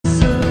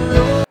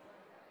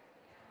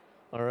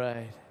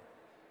right.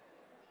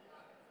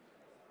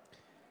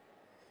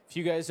 If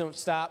you guys don't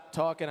stop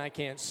talking, I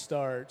can't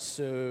start.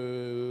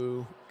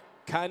 So,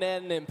 kind of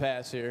at an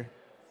impasse here.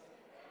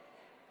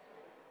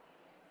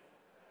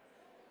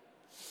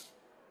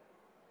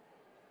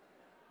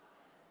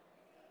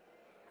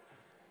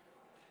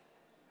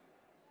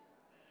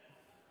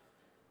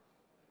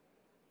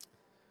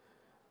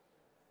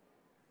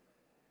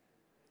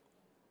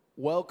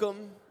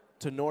 Welcome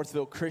to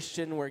Northville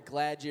Christian. We're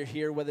glad you're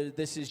here, whether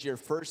this is your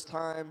first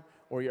time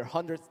or your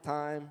 100th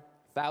time,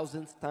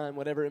 1000th time,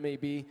 whatever it may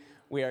be.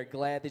 We are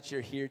glad that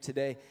you're here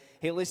today.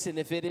 Hey, listen,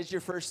 if it is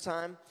your first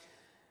time,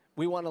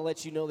 we want to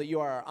let you know that you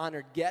are our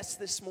honored guest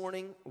this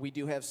morning. We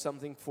do have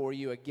something for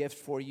you, a gift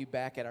for you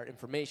back at our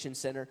information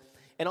center.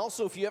 And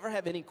also, if you ever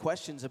have any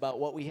questions about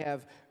what we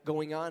have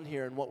going on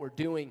here and what we're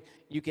doing,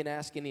 you can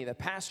ask any of the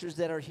pastors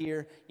that are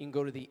here. You can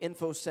go to the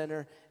info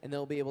center, and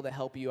they'll be able to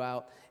help you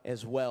out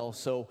as well.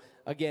 So,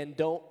 again,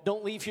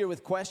 don't leave here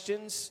with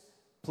questions.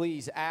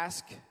 Please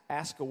ask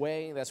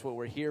away. That's what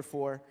we're here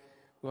for.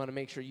 We want to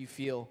make sure you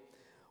feel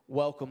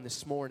welcome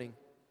this morning.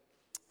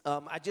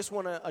 I just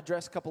want to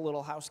address a couple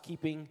little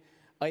housekeeping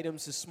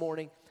items this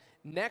morning.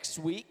 Next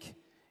week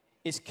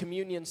is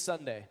Communion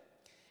Sunday.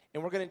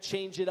 And we're going to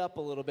change it up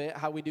a little bit,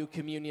 how we do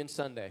Communion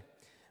Sunday.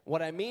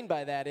 What I mean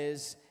by that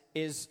is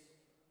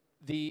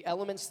the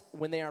elements,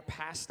 when they are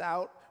passed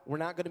out, we're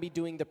not going to be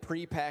doing the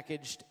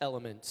prepackaged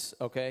elements,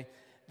 okay?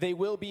 They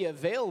will be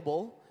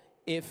available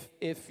if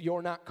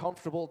you're not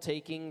comfortable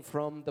taking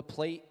from the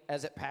plate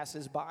as it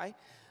passes by.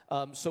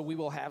 So we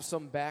will have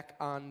some back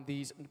on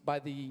these by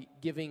the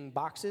giving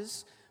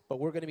boxes, but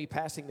we're going to be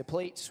passing the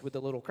plates with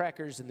the little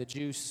crackers and the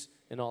juice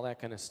and all that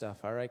kind of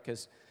stuff, all right?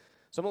 Because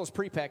some of those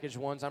prepackaged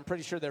ones, I'm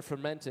pretty sure they're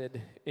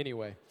fermented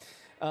anyway.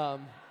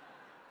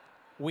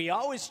 We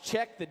always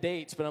check the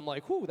dates, but I'm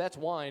like, whew, that's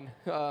wine.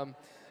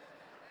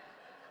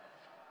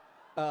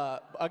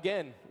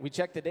 Again, we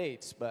check the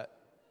dates, but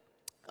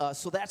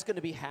so that's going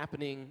to be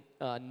happening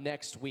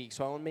next week.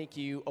 So I want to make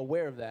you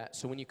aware of that.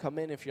 So when you come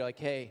in, if you're like,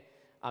 hey,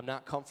 I'm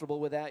not comfortable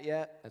with that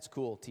yet, that's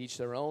cool. To each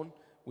their own.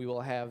 We will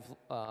have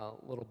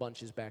little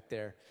bunches back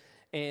there.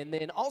 And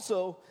then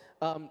also,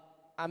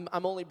 I'm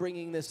only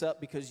bringing this up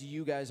because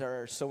you guys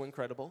are so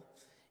incredible,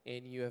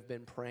 and you have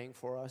been praying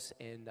for us.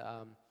 And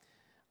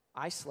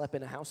I slept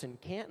in a house in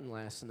Canton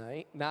last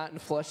night, not in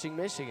Flushing,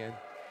 Michigan.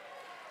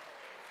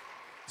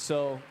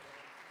 So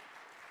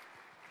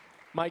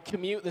my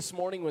commute this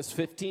morning was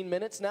 15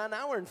 minutes, not an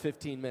hour and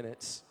 15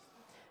 minutes.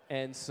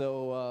 And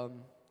so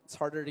it's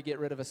harder to get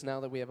rid of us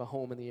now that we have a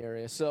home in the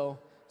area. So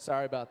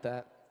sorry about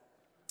that.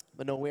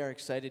 But no, we are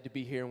excited to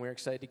be here, and we're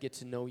excited to get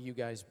to know you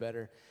guys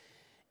better.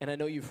 And I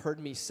know you've heard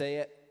me say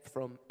it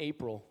from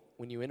April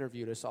when you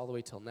interviewed us all the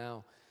way till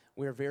now.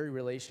 We are very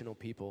relational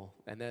people,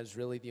 and that is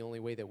really the only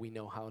way that we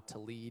know how to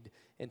lead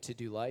and to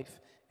do life,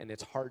 and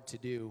it's hard to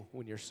do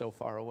when you're so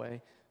far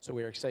away. So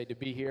we're excited to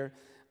be here.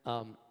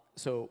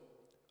 So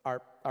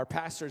our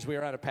pastors, we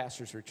are on a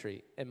pastor's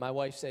retreat, and my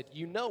wife said,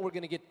 you know we're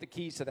going to get the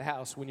keys to the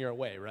house when you're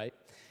away, right?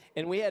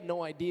 And we had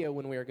no idea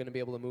when we were going to be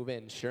able to move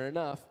in. Sure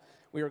enough,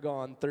 we were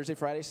gone Thursday,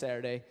 Friday,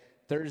 Saturday.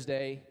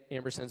 Thursday,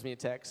 Amber sends me a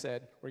text,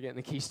 said, we're getting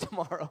the keys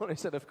tomorrow. And I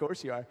said, of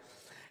course you are.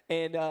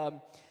 And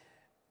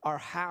our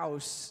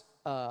house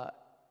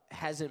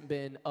hasn't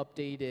been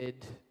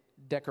updated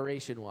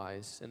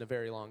decoration-wise in a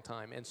very long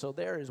time. And so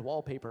there is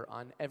wallpaper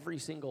on every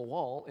single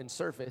wall and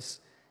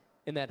surface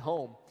in that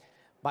home.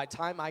 By the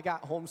time I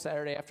got home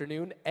Saturday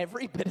afternoon,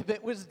 every bit of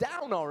it was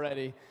down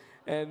already.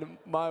 And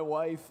my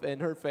wife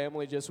and her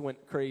family just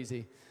went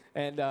crazy.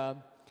 And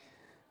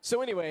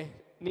so anyway,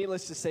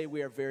 needless to say,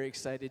 we are very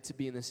excited to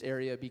be in this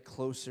area, be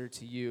closer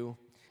to you,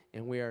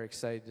 and we are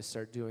excited to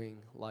start doing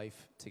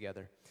life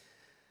together.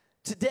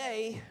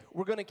 Today,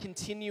 we're going to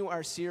continue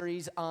our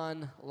series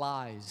on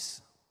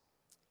lies.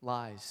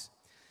 Lies.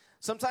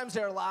 Sometimes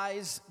there are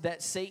lies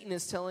that Satan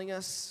is telling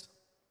us.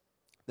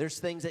 There's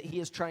things that he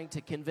is trying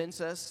to convince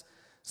us.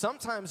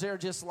 Sometimes there are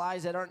just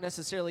lies that aren't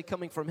necessarily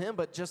coming from him,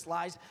 but just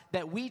lies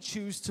that we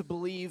choose to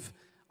believe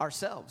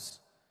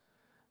ourselves.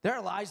 There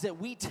are lies that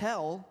we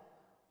tell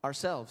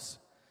ourselves.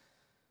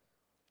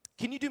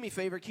 Can you do me a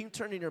favor? Can you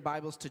turn in your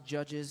Bibles to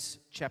Judges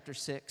chapter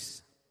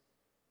 6?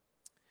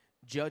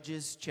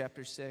 Judges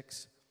chapter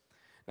 6.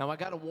 Now, I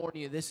got to warn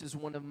you, this is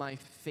one of my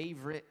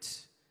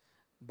favorite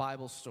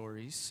Bible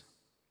stories,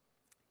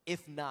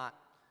 if not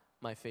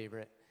my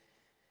favorite.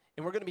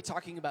 And we're going to be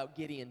talking about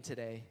Gideon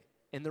today.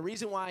 And the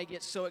reason why I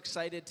get so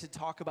excited to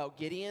talk about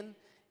Gideon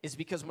is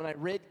because when I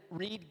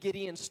read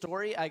Gideon's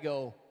story, I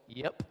go,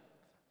 yep,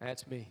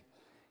 that's me.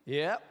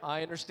 Yep,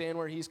 I understand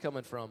where he's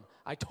coming from.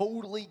 I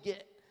totally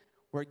get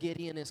where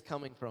Gideon is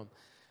coming from.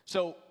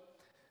 So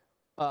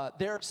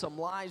there are some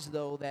lies,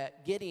 though,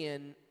 that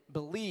Gideon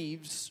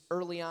believes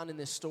early on in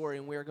this story,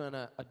 and we're going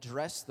to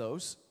address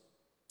those.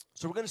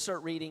 So we're going to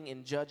start reading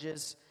in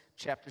Judges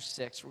chapter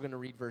 6. We're going to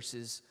read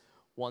verses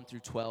 1 through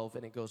 12,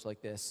 and it goes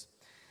like this.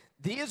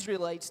 The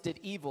Israelites did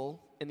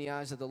evil in the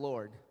eyes of the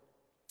Lord,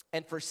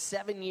 and for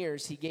 7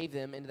 years he gave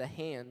them into the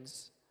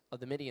hands of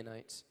the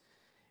Midianites.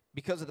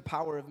 Because of the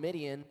power of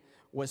Midian,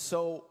 was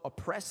so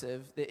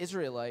oppressive, the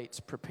Israelites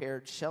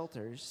prepared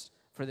shelters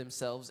for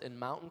themselves in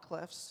mountain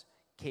clefts,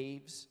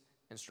 caves,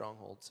 and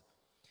strongholds.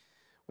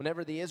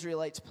 Whenever the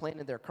Israelites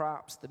planted their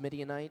crops, the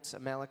Midianites,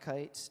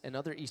 Amalekites, and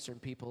other eastern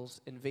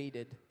peoples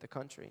invaded the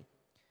country.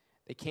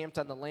 They camped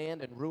on the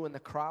land and ruined the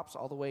crops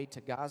all the way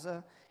to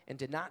Gaza and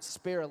did not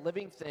spare a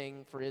living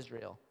thing for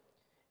Israel,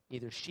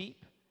 neither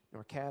sheep,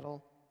 nor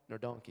cattle, nor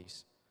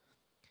donkeys.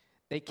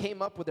 They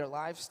came up with their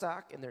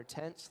livestock and their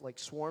tents like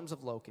swarms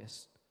of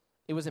locusts.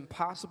 It was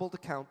impossible to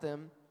count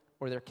them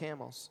or their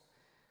camels.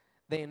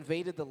 They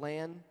invaded the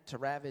land to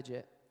ravage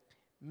it.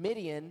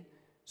 Midian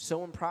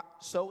so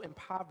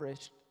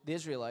impoverished the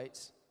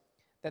Israelites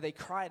that they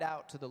cried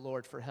out to the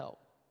Lord for help.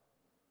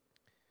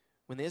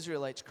 When the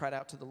Israelites cried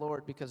out to the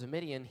Lord because of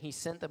Midian, he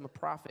sent them a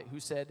prophet who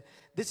said,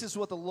 "This is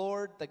what the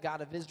Lord, the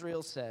God of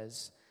Israel,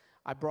 says.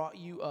 I brought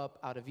you up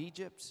out of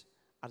Egypt,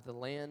 out of the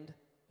land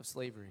of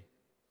slavery.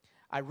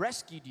 I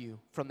rescued you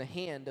from the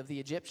hand of the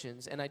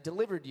Egyptians, and I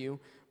delivered you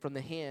from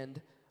the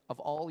hand of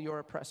all your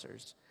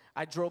oppressors.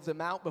 I drove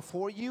them out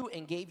before you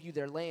and gave you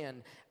their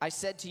land. I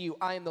said to you,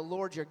 I am the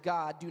Lord your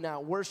God. Do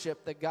not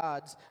worship the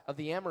gods of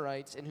the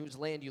Amorites in whose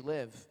land you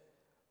live.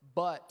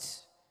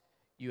 But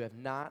you have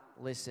not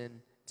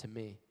listened to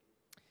me."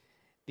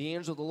 The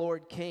angel of the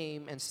Lord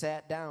came and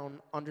sat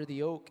down under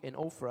the oak in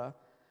Ophrah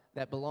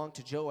that belonged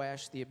to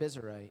Joash the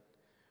Abiezrite,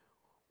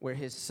 where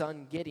his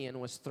son Gideon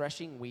was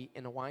threshing wheat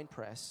in a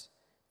winepress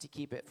to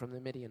keep it from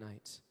the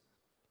Midianites.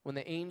 When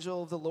the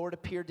angel of the Lord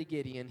appeared to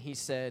Gideon, he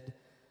said,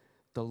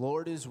 "The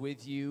Lord is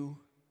with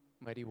you,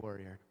 mighty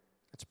warrior."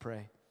 Let's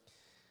pray.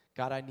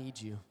 God, I need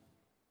you.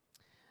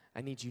 I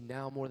need you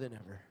now more than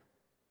ever.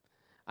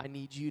 I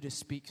need you to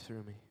speak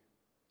through me.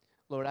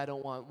 Lord, I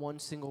don't want one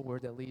single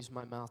word that leaves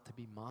my mouth to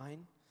be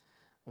mine.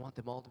 I want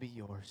them all to be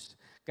yours.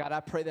 God, I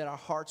pray that our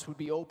hearts would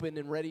be open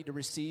and ready to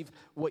receive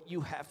what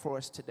you have for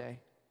us today.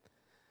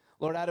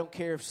 Lord, I don't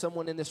care if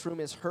someone in this room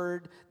has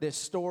heard this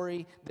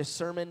story, this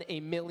sermon a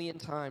million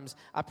times.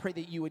 I pray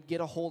that you would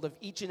get a hold of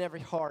each and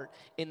every heart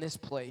in this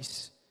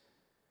place.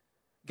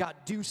 God,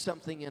 do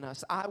something in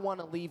us. I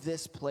want to leave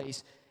this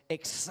place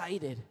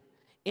excited,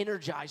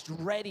 energized,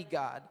 ready,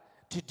 God,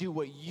 to do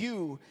what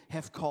you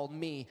have called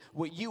me,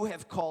 what you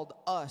have called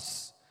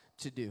us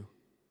to do.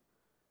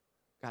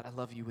 God, I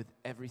love you with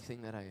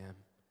everything that I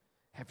am.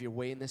 Have your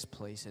way in this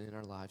place and in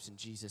our lives. In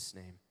Jesus'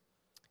 name,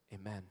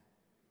 amen.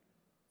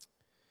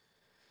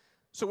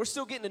 So we're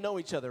still getting to know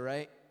each other,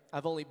 right?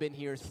 I've only been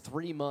here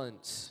 3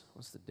 months.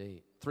 What's the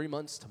date? 3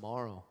 months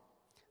tomorrow.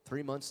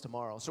 3 months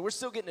tomorrow. So we're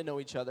still getting to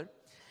know each other.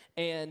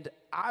 And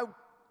I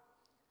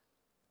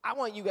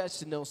want you guys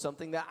to know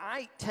something, that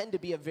I tend to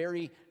be a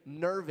very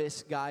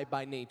nervous guy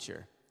by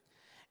nature.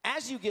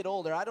 As you get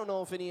older, I don't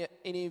know if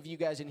any of you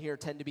guys in here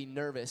tend to be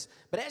nervous,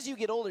 but as you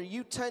get older,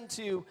 you tend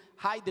to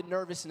hide the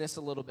nervousness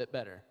a little bit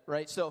better,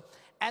 right? So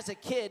as a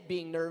kid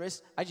being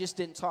nervous, I just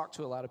didn't talk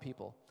to a lot of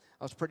people.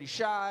 I was pretty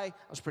shy.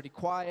 I was pretty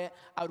quiet.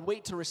 I would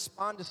wait to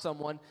respond to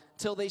someone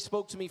till they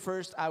spoke to me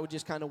first. I would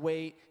just kind of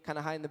wait, kind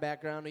of hide in the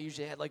background. I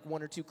usually had like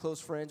 1 or 2 close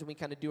friends, and we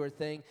kind of do our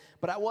thing.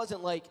 But I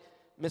wasn't like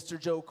Mr.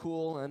 Joe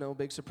Cool. I know,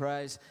 big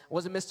surprise. I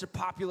wasn't Mr.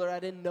 Popular. I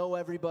didn't know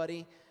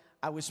everybody.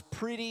 I was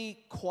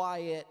pretty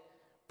quiet,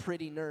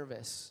 pretty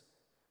nervous.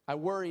 I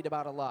worried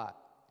about a lot.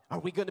 Are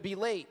we going to be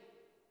late?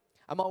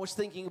 I'm always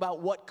thinking about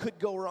what could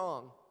go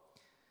wrong.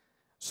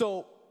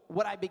 So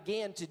what I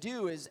began to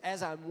do is,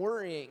 as I'm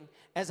worrying,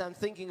 as I'm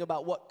thinking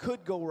about what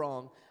could go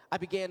wrong, I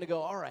began to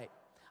go, all right,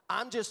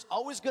 I'm just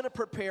always going to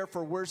prepare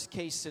for worst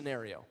case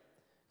scenario.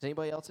 Is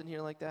anybody else in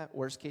here like that?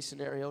 Worst case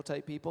scenario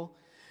type people?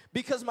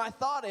 Because my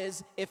thought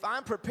is, if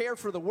I'm prepared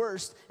for the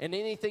worst and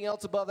anything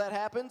else above that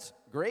happens,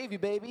 gravy,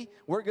 baby,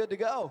 we're good to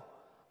go.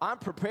 I'm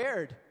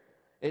prepared.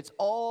 It's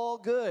all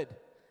good.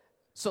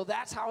 So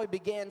that's how I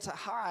began to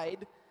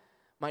hide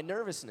my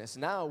nervousness.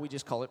 Now we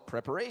just call it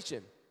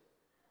preparation.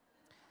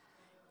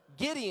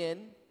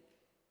 Gideon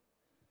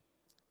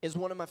is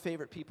one of my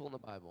favorite people in the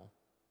Bible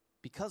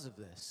because of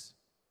this.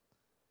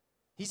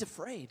 He's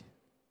afraid.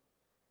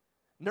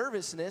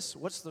 Nervousness,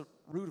 what's the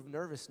root of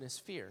nervousness?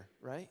 Fear,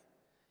 right?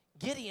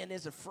 Gideon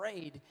is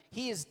afraid.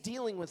 He is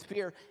dealing with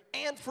fear,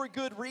 and for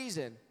good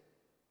reason.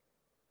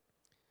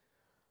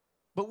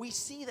 But we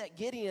see that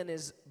Gideon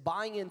is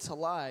buying into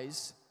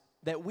lies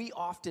that we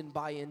often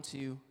buy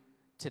into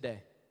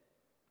today.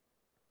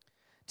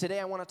 Today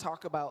I want to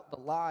talk about the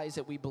lies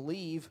that we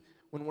believe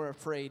when we're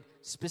afraid.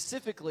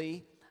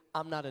 Specifically,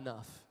 I'm not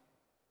enough.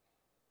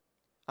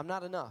 I'm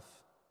not enough.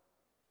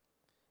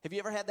 Have you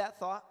ever had that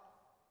thought?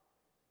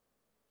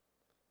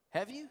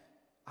 Have you?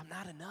 I'm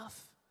not enough.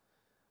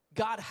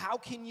 God, how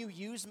can you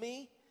use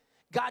me?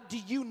 God, do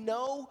you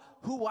know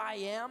who I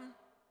am?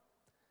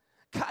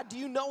 God, do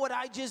you know what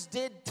I just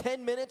did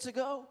 10 minutes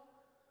ago?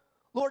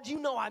 Lord, you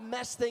know I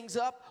mess things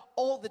up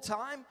all the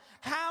time.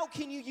 How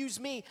can you use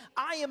me?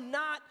 I am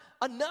not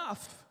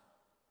enough.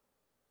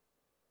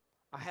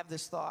 I have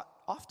this thought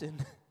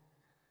often.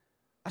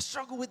 I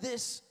struggle with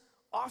this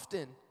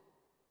often.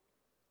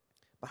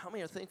 But how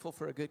many are thankful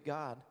for a good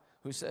God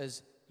who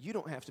says, you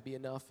don't have to be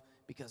enough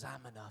because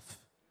I'm enough?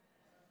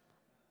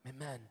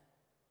 Amen.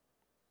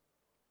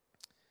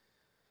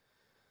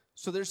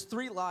 So there's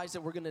 3 lies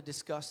that we're going to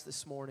discuss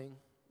this morning.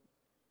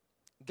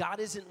 God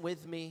isn't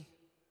with me.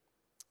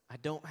 I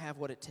don't have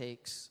what it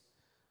takes.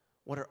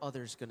 What are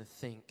others going to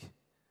think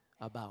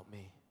about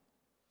me?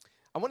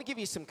 I want to give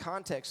you some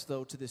context,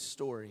 though, to this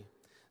story.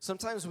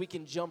 Sometimes we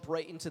can jump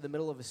right into the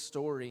middle of a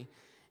story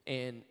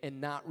and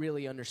not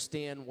really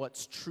understand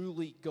what's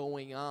truly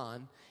going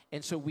on,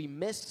 and so we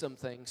miss some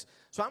things.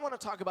 So I want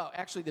to talk about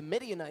actually the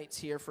Midianites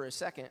here for a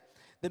second.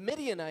 The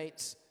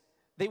Midianites,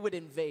 they would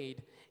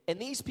invade, and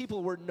these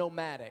people were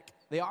nomadic.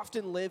 They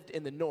often lived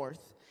in the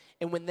north,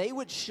 and when they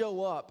would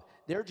show up,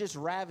 they're just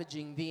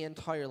ravaging the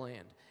entire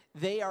land.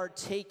 They are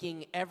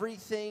taking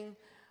everything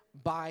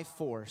by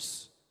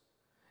force.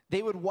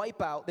 They would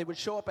wipe out, they would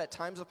show up at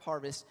times of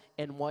harvest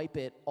and wipe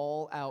it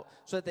all out,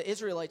 so that the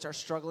Israelites are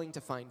struggling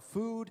to find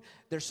food.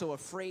 They're so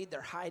afraid,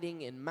 they're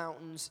hiding in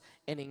mountains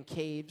and in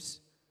caves.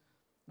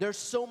 There's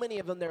so many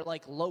of them, they're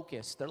like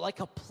locusts. They're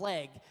like a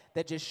plague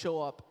that just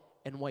show up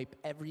and wipe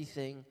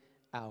everything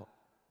out.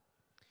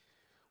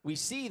 We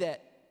see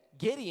that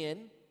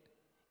Gideon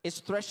is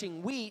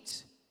threshing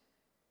wheat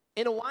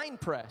in a wine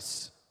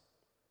press.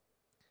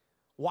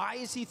 Why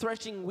is he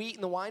threshing wheat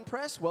in the wine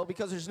press? Well,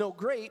 because there's no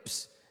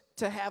grapes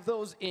to have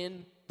those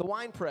in the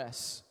wine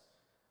press.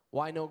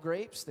 Why no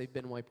grapes? They've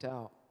been wiped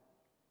out.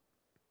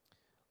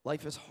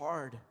 Life is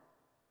hard.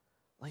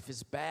 Life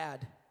is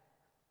bad.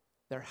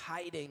 They're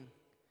hiding.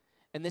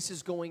 And this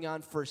is going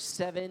on for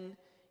 7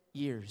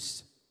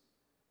 years.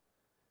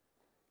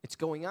 It's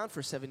going on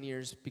for 7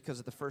 years because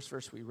of the first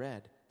verse we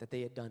read, that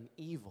they had done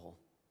evil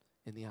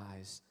in the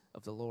eyes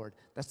of the Lord.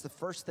 That's the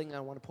first thing I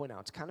want to point out.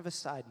 It's kind of a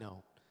side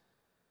note.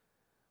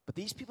 But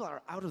these people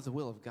are out of the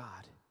will of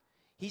God.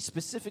 He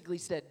specifically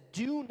said,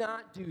 do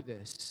not do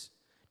this.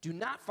 Do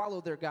not follow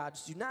their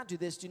gods. Do not do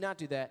this. Do not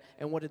do that.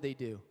 And what did they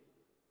do?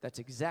 That's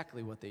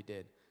exactly what they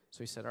did. So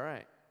he said, all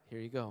right, here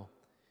you go.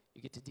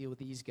 You get to deal with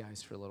these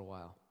guys for a little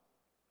while.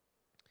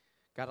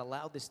 God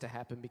allowed this to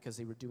happen because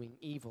they were doing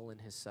evil in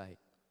his sight.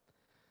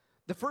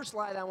 The first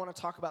lie that I want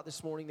to talk about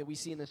this morning that we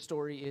see in this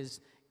story is,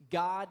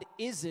 God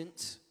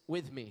isn't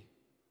with me.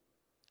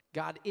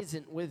 God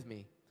isn't with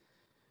me.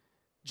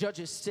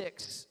 Judges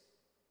 6,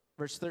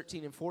 verse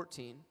 13 and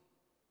 14.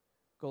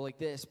 Go like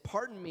this.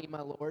 Pardon me,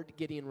 my Lord,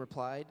 Gideon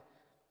replied,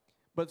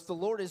 but if the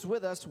Lord is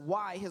with us,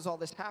 why has all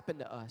this happened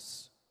to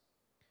us?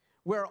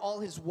 Where are all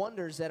his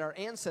wonders that our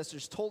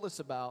ancestors told us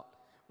about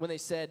when they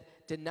said,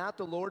 did not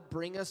the Lord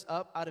bring us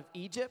up out of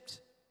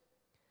Egypt?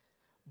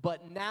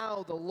 But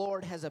now the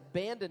Lord has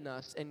abandoned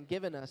us and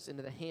given us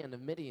into the hand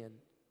of Midian.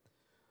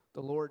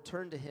 The Lord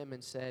turned to him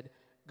and said,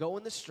 go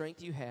in the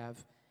strength you have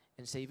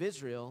and save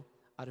Israel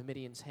out of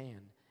Midian's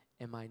hand.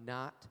 Am I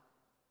not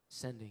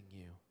sending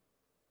you?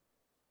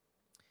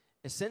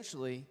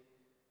 Essentially,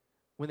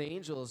 when the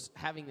angel is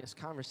having this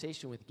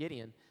conversation with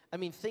Gideon, I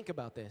mean, think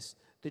about this.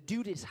 The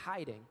dude is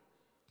hiding.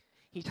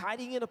 He's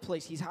hiding in a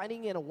place. He's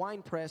hiding in a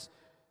wine press,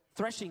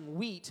 threshing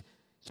wheat.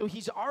 So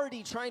he's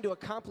already trying to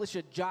accomplish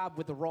a job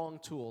with the wrong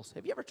tools.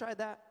 Have you ever tried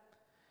that?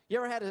 You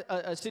ever had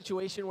a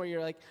situation where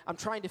you're like, I'm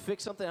trying to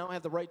fix something, I don't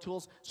have the right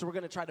tools, so we're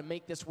going to try to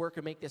make this work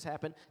and make this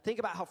happen? Think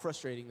about how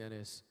frustrating that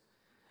is.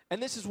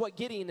 And this is what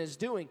Gideon is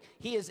doing.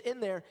 He is in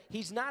there.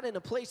 He's not in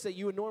a place that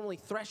you would normally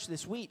thresh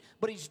this wheat,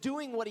 but he's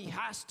doing what he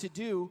has to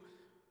do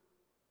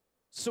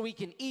so he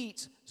can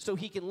eat, so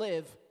he can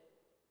live.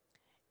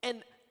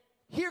 And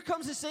here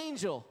comes this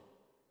angel.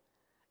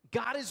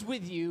 God is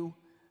with you,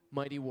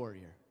 mighty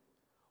warrior.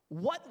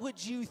 What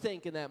would you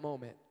think in that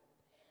moment?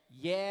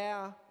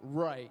 Yeah,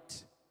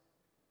 right.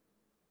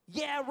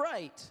 Yeah,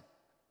 right.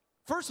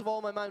 First of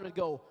all, my mind would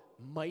go,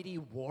 mighty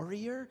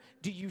warrior?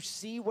 Do you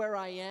see where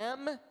I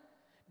am?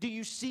 Do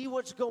you see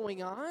what's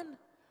going on?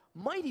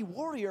 Mighty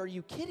warrior, are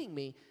you kidding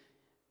me?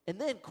 And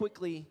then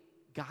quickly,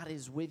 God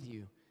is with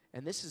you.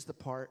 And this is the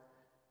part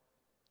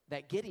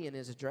that Gideon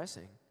is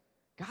addressing.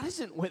 God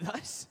isn't with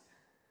us.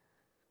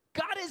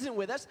 God isn't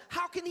with us.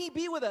 How can he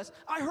be with us?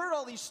 I heard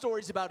all these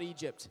stories about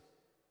Egypt.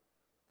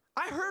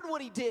 I heard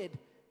what he did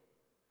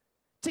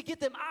to get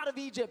them out of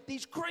Egypt.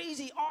 These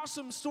crazy,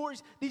 awesome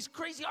stories, these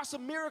crazy,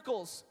 awesome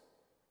miracles.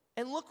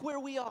 And look where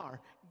we are.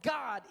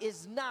 God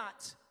is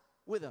not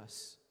with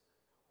us.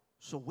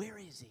 So where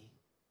is he?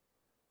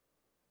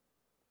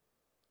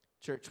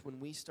 Church, when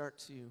we start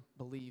to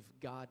believe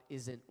God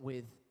isn't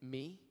with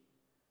me,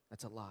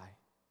 that's a lie.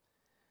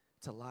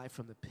 It's a lie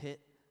from the pit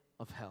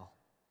of hell.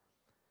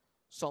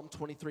 Psalm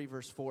 23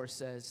 verse 4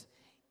 says,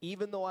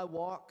 even though I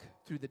walk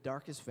through the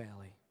darkest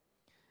valley,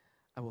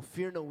 I will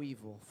fear no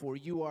evil, for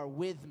you are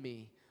with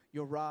me.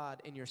 Your rod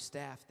and your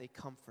staff, they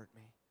comfort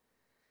me.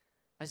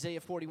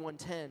 Isaiah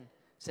 41:10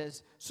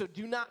 says, so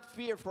do not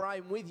fear, for I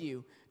am with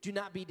you. Do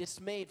not be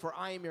dismayed, for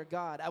I am your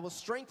God. I will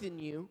strengthen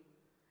you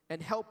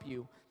and help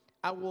you.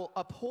 I will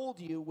uphold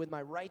you with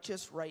my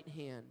righteous right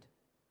hand.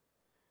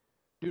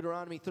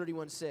 Deuteronomy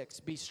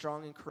 31:6, be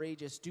strong and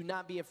courageous. Do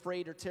not be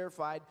afraid or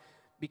terrified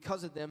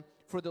because of them,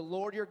 for the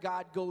Lord your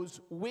God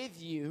goes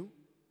with you.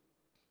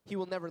 He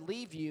will never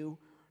leave you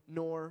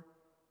nor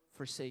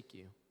forsake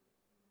you.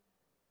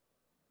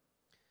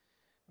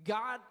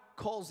 God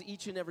calls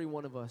each and every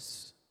one of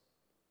us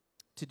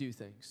to do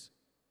things.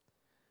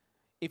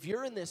 If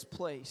you're in this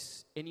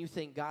place and you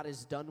think God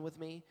is done with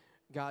me,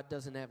 God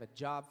doesn't have a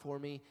job for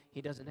me,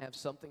 He doesn't have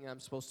something I'm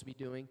supposed to be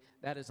doing,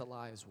 that is a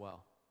lie as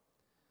well.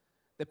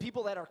 The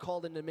people that are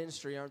called into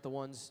ministry aren't the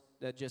ones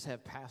that just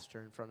have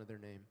pastor in front of their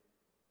name.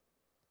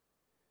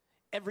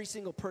 Every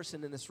single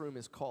person in this room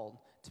is called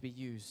to be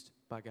used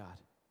by God.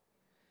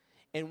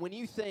 And when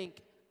you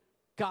think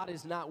God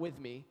is not with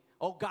me,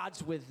 oh,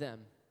 God's with them.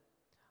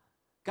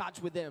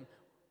 God's with them.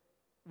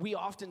 We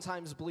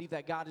oftentimes believe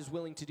that God is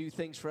willing to do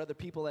things for other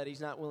people that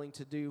He's not willing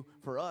to do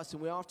for us.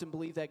 And we often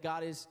believe that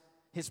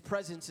His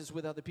presence is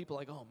with other people.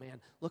 Like, oh man,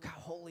 look how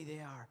holy they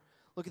are.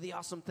 Look at the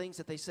awesome things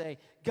that they say.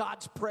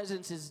 God's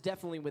presence is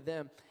definitely with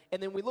them.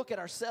 And then we look at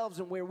ourselves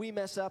and where we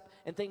mess up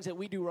and things that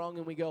we do wrong,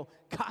 and we go,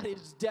 God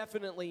is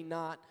definitely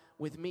not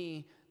with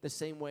me the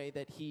same way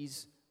that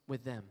He's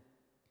with them.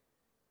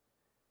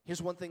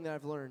 Here's one thing that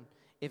I've learned.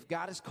 If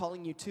God is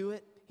calling you to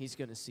it, He's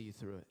going to see you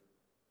through it.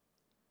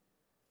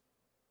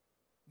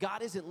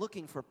 God isn't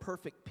looking for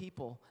perfect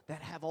people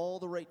that have all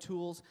the right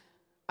tools.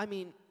 I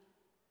mean,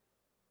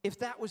 if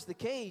that was the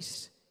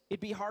case, it'd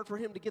be hard for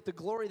Him to get the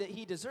glory that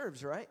He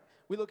deserves, right?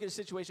 We look at a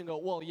situation and go,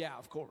 well, yeah,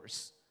 of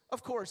course.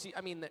 Of course.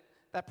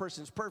 That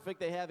person's perfect.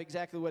 They have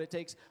exactly what it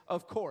takes.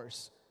 Of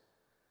course.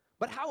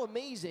 But how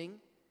amazing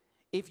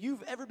if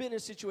you've ever been in a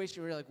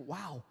situation where you're like,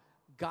 wow,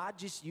 God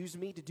just used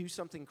me to do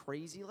something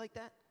crazy like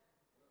that.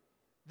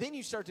 Then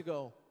you start to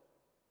go,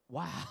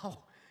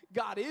 wow,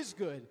 God is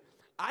good.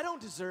 I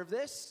don't deserve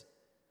this.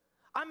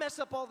 I mess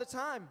up all the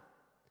time.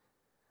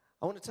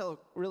 I want to tell a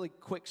really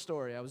quick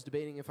story. I was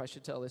debating if I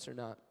should tell this or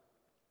not.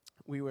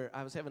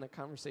 I was having a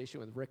conversation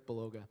with Rick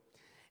Beloga,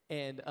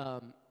 and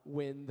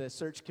when the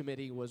search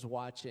committee was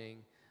watching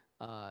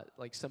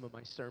like some of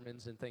my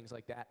sermons and things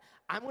like that,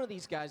 I'm one of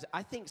these guys,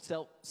 I think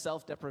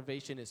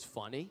self-deprivation is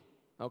funny,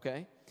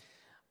 okay?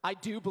 I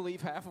do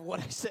believe half of what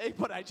I say,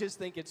 but I just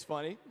think it's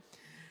funny.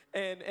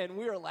 And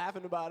we were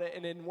laughing about it,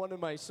 and in one of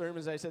my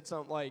sermons I said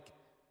something like,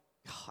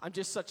 I'm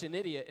just such an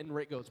idiot, and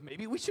Rick goes,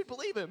 maybe we should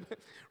believe him.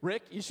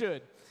 Rick, you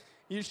should.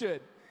 You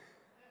should.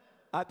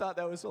 I thought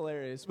that was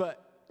hilarious.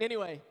 But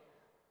anyway,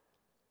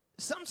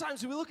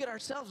 sometimes we look at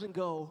ourselves and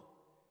go,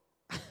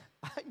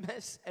 I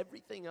mess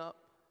everything up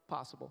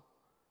possible.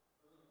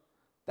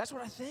 That's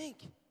what I think.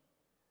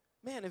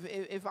 Man,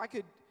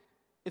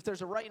 if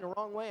there's a right and a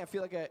wrong way, I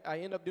feel like I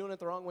end up doing it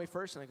the wrong way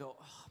first, and I go,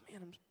 oh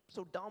man, I'm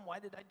so dumb. Why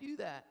did I do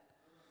that?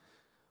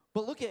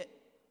 But look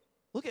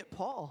at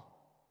Paul,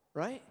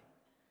 right?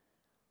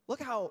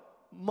 Look how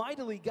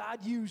mightily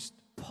God used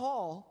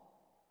Paul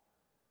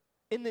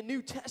in the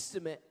New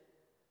Testament.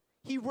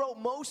 He wrote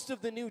most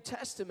of the New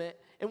Testament,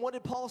 and what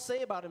did Paul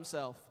say about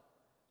himself?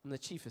 I'm the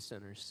chief of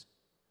sinners.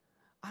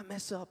 I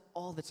mess up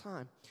all the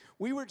time.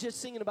 We were just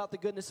singing about the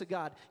goodness of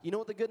God. You know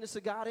what the goodness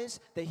of God is?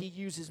 That He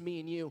uses me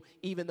and you,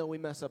 even though we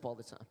mess up all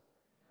the time.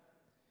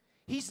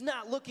 He's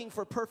not looking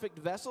for perfect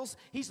vessels.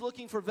 He's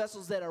looking for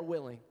vessels that are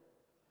willing.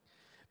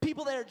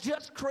 People that are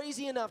just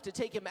crazy enough to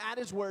take Him at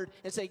His word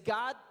and say,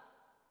 God,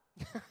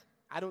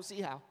 I don't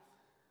see how.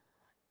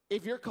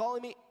 If you're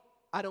calling me,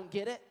 I don't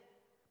get it,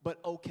 but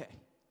okay.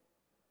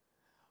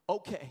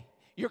 Okay.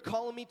 You're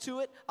calling me to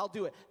it, I'll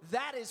do it.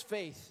 That is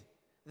faith.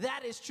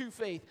 That is true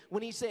faith.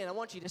 When He's saying, I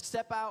want you to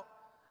step out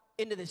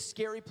into this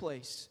scary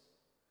place.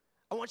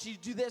 I want you to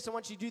do this, I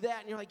want you to do that.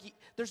 And you're like,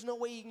 there's no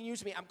way you can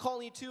use me. I'm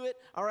calling you to it.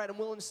 All right, I'm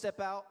willing to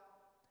step out.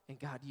 And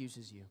God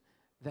uses you.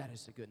 That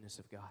is the goodness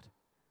of God.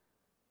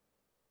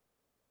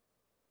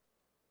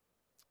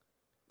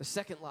 The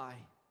second lie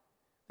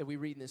that we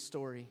read in this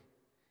story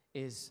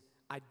is,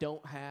 I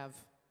don't have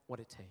what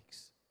it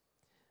takes.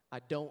 I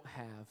don't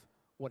have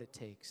what it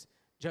takes.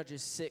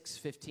 Judges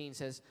 6:15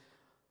 says,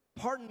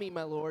 pardon me,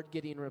 my Lord,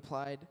 Gideon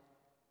replied,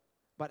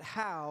 but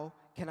how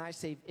can I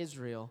save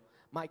Israel?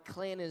 My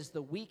clan is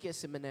the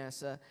weakest in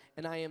Manasseh,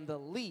 and I am the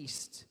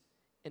least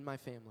in my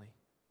family.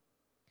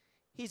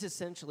 He's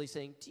essentially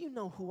saying, do you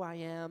know who I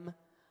am?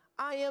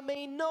 I am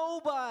a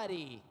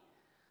nobody.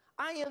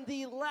 I am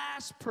the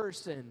last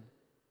person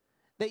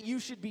that you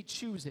should be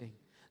choosing.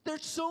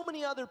 There's so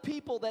many other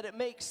people that it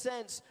makes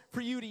sense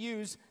for you to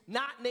use,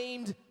 not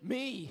named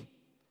me.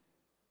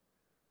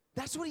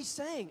 That's what he's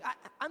saying.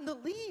 I'm the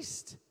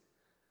least.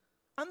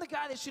 I'm the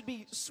guy that should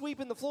be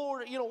sweeping the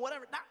floor,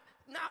 whatever.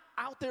 Not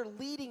out there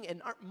leading a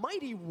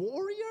mighty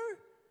warrior.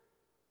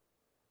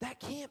 That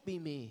can't be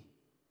me.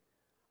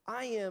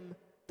 I am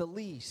the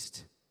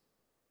least.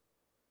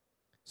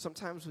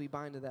 Sometimes we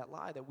buy into that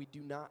lie that we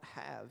do not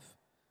have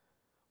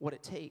what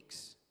it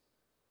takes.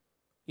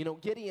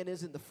 Gideon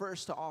isn't the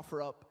first to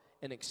offer up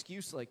an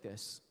excuse like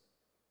this.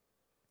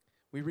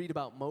 We read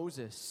about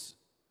Moses.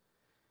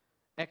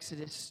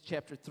 Exodus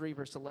chapter 3,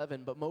 verse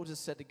 11. But Moses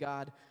said to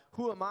God,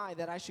 who am I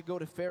that I should go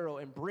to Pharaoh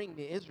and bring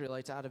the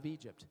Israelites out of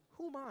Egypt?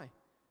 Who am I?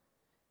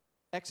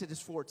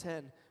 Exodus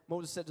 4:10.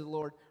 Moses said to the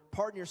Lord,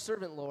 pardon your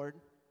servant, Lord.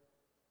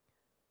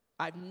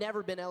 I've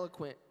never been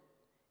eloquent,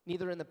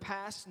 neither in the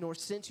past nor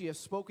since you have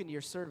spoken to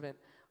your servant.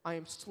 I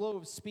am slow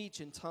of speech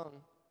and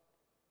tongue.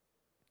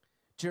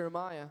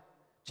 Jeremiah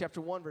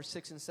chapter 1, verse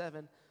 6 and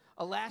 7.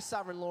 Alas,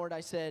 sovereign Lord, I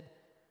said,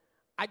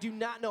 I do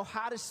not know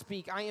how to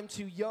speak. I am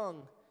too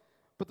young.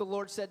 But the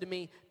Lord said to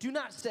me, do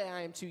not say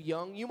I am too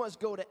young. You must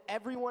go to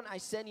everyone I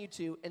send you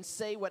to and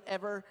say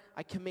whatever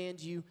I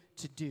command you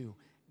to do.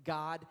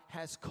 God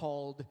has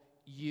called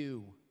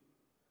you.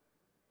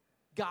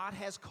 God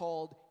has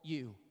called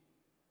you.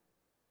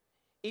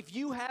 If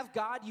you have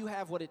God, you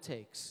have what it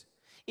takes.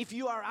 If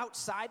you are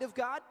outside of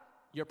God,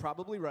 you're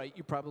probably right.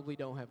 You probably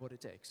don't have what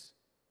it takes.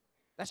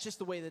 That's just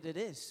the way that it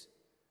is.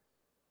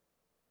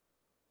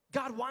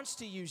 God wants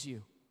to use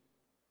you.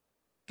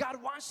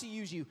 God wants to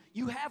use you.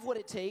 You have what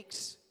it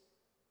takes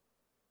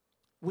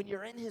when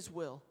you're in His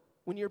will,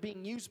 when you're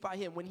being used by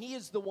Him, when He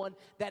is the one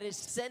that is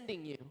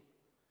sending you.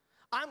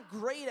 I'm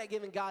great at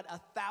giving God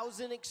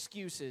 1,000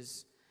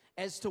 excuses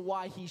as to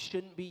why He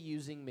shouldn't be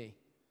using me.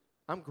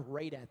 I'm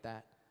great at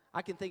that.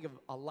 I can think of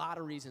a lot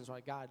of reasons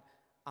why, God,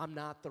 I'm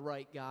not the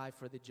right guy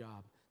for the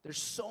job.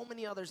 There's so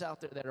many others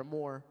out there that are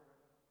more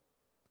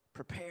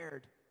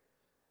prepared.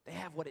 They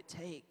have what it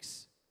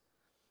takes.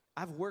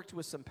 I've worked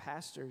with some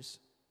pastors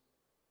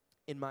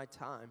in my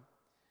time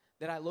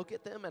that I look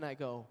at them and I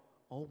go,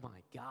 oh my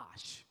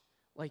gosh,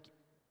 like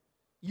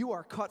you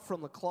are cut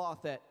from the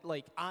cloth that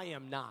like I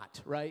am not,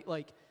 right?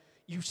 Like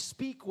you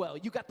speak well,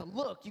 you got the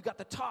look, you got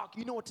the talk,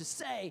 you know what to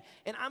say,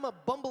 and I'm a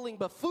bumbling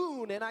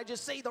buffoon and I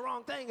just say the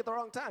wrong thing at the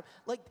wrong time.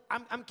 Like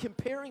I'm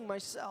comparing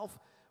myself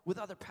with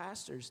other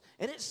pastors,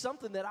 and it's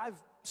something that I've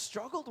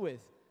struggled with.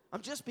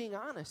 I'm just being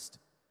honest.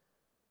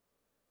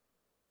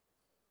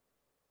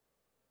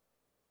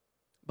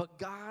 But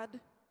God,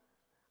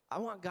 I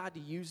want God to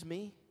use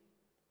me.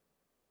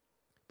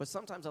 But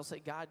sometimes I'll say,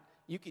 God,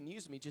 you can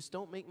use me, just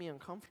don't make me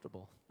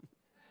uncomfortable.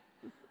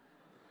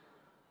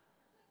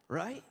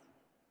 Right?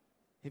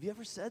 Have you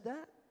ever said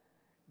that?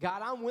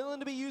 God, I'm willing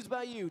to be used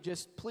by you.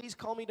 Just please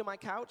call me to my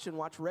couch and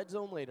watch Red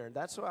Zone later.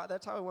 That's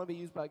how I want to be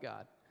used by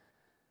God.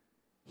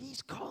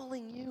 He's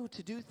calling you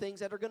to do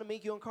things that are going to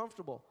make you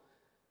uncomfortable.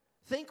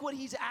 Think what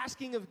He's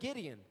asking of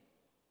Gideon.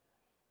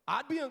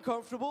 I'd be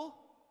uncomfortable.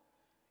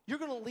 You're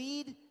going to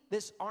lead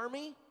this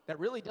army that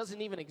really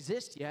doesn't even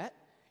exist yet.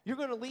 You're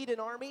going to lead an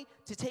army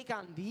to take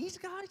on these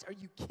guys? Are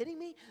you kidding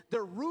me?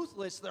 They're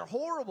ruthless. They're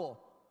horrible.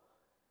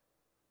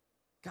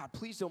 God,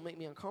 please don't make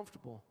me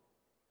uncomfortable.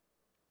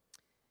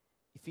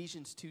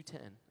 Ephesians 2:10.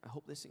 I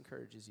hope this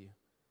encourages you.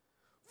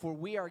 For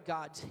we are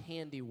God's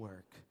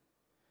handiwork,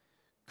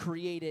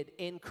 created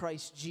in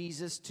Christ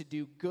Jesus to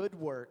do good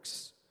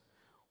works,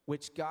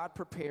 which God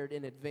prepared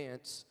in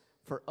advance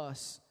for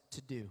us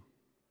to do.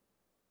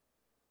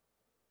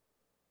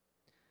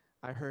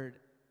 I heard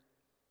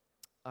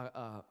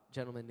a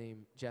gentleman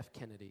named Jeff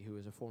Kennedy, who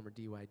is a former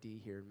DYD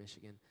here in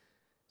Michigan,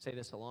 say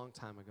this a long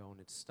time ago,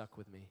 and it's stuck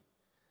with me.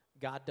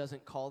 God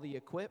doesn't call the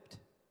equipped,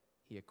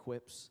 He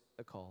equips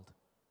the called.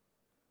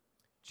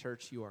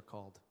 Church, you are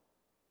called.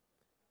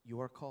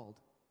 You are called.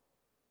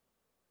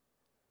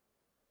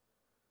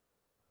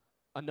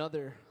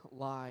 Another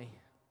lie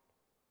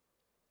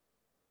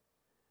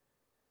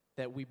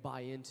that we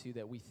buy into,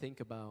 that we think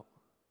about,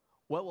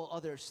 what will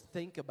others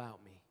think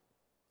about me?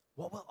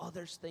 What will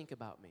others think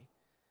about me?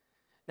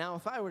 Now,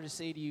 if I were to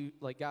say to you,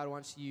 like, God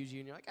wants to use you,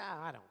 and you're like,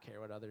 I don't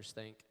care what others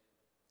think.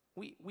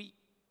 We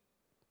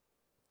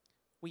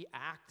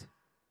act,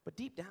 but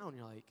deep down,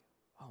 you're like,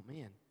 oh,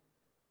 man,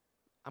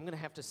 I'm going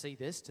to have to say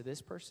this to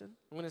this person.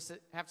 I'm going to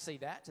have to say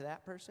that to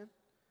that person.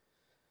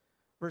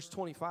 Verse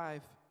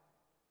 25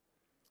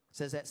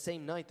 says, that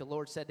same night the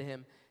Lord said to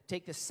him,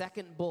 take the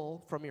second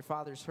bull from your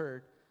father's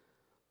herd,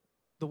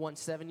 the one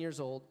 7 years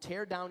old,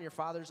 tear down your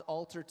father's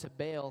altar to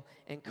Baal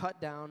and cut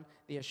down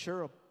the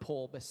Asherah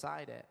pole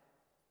beside it.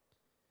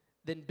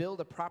 Then build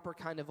a proper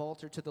kind of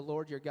altar to the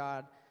Lord your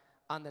God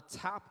on the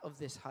top of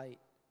this height.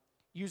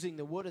 Using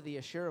the wood of the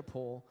Asherah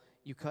pole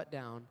you cut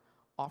down,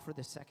 offer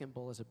the second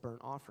bull as a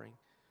burnt offering.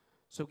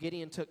 So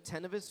Gideon took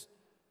 10 of his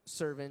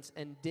servants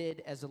and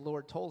did as the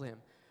Lord told him.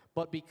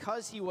 But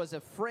because he was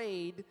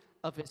afraid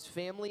of his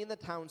family and the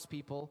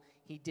townspeople,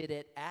 he did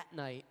it at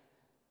night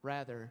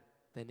rather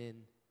than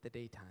in the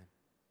daytime.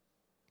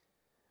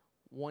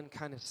 One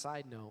kind of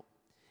side note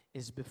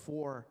is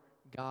before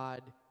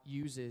God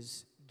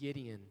uses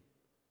Gideon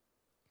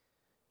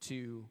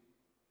to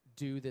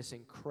do this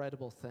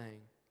incredible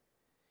thing,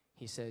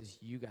 He says,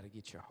 you got to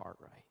get your heart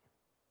right.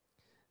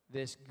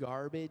 This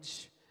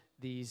garbage,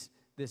 these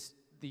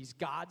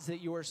gods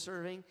that you are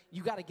serving,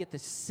 you got to get the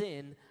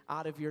sin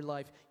out of your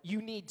life.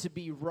 You need to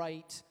be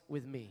right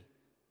with me.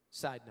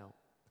 Side note.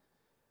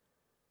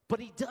 But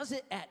He does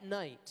it at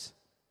night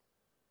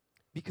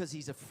because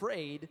He's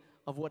afraid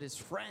of what His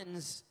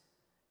friends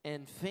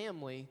and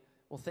family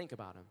will think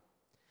about Him.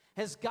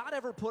 Has God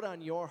ever put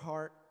on your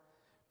heart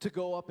to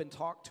go up and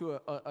talk to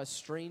a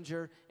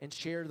stranger and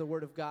share the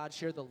word of God,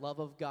 share the love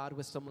of God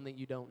with someone that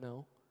you don't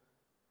know?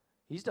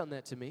 He's done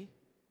that to me.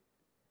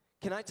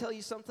 Can I tell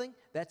you something?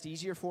 That's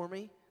easier for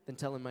me than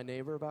telling my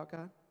neighbor about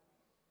God.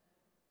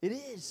 It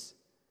is.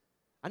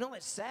 I know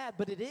that's sad,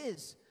 but it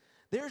is.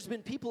 There's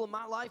been people in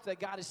my life that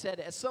God has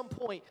said, at some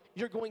point,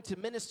 you're going to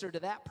minister to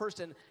that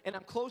person, and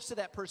I'm close to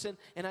that person,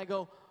 and I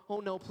go, oh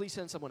no, please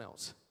send someone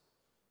else.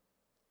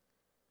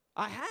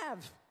 I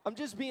have. I'm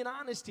just being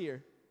honest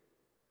here.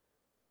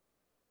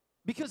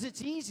 Because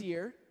it's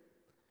easier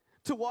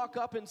to walk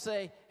up and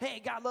say,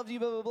 hey, God loves you,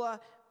 blah, blah, blah.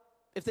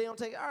 If they don't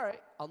take it, all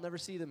right, I'll never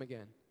see them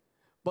again.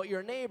 But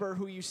your neighbor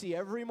who you see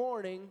every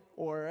morning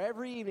or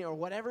every evening or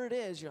whatever it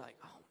is, you're like,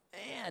 oh,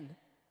 man.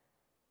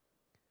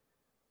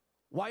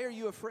 Why are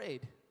you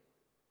afraid?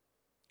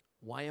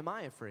 Why am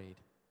I afraid?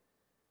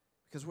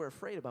 Because we're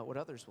afraid about what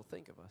others will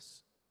think of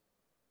us.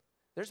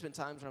 There's been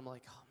times where I'm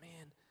like, oh,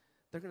 man,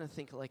 they're going to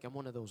think like I'm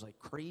one of those like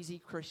crazy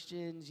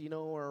Christians, you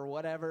know, or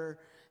whatever.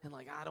 And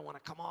like, I don't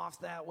want to come off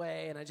that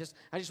way. And I just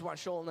want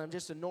to show them I'm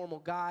just a normal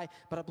guy,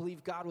 but I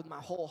believe God with my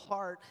whole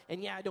heart.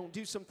 And yeah, I don't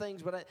do some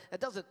things, but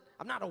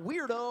I'm not a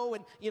weirdo.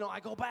 And, you know,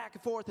 I go back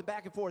and forth and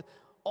back and forth.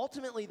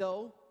 Ultimately,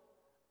 though,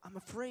 I'm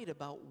afraid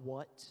about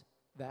what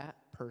that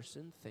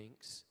person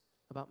thinks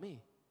about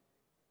me.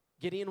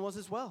 Gideon was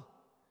as well.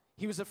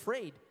 He was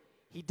afraid.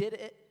 He did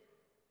it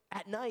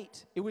at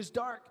night. It was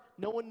dark.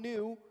 No one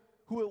knew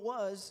who it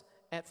was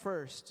at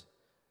first,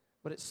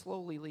 but it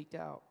slowly leaked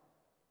out.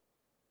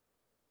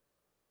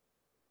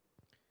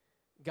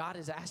 God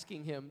is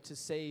asking him to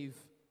save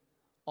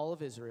all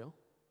of Israel,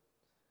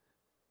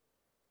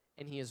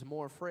 and he is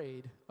more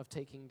afraid of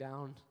taking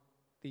down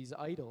these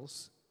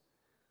idols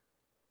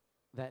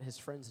that his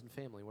friends and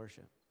family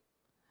worship.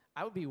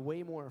 I would be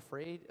way more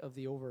afraid of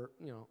the over,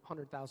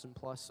 100,000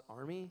 plus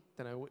army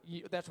than I would.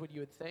 That's what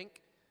you would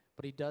think,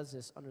 but he does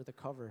this under the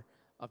cover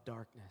of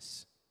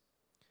darkness.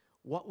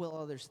 What will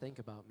others think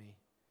about me?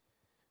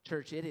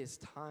 Church, it is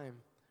time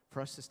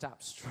for us to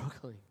stop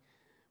struggling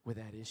with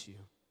that issue.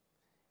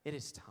 It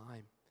is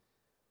time.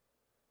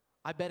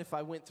 I bet if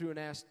I went through and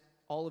asked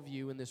all of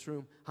you in this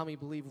room how many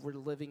believe we're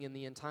living in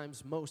the end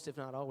times, most, if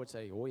not all, would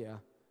say, oh yeah,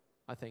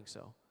 I think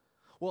so.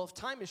 Well, if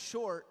time is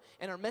short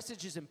and our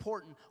message is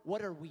important,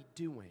 what are we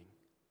doing?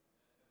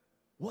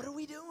 What are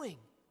we doing?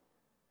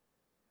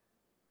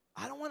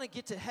 I don't want to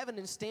get to heaven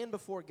and stand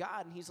before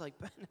God and he's like,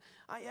 Ben,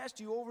 I asked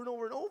you over and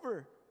over and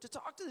over to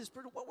talk to this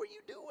person. What were you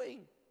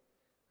doing?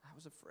 I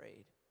was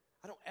afraid.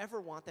 I don't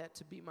ever want that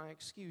to be my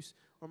excuse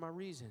or my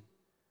reason,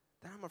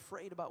 that I'm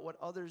afraid about what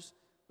others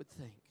would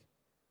think.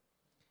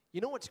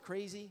 You know what's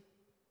crazy?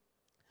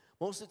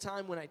 Most of the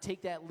time when I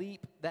take that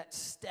leap, that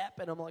step,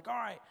 and I'm like, all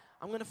right,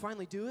 I'm going to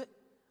finally do it,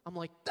 I'm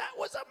like, that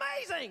was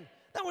amazing.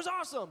 That was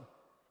awesome.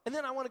 And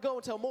then I want to go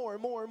and tell more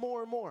and more and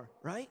more and more,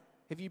 right?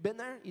 Have you been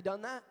there? You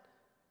done that?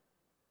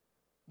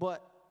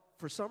 But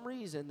for some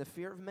reason, the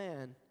fear of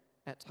man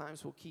at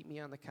times will keep me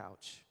on the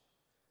couch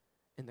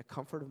in the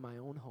comfort of my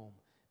own home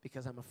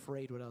because I'm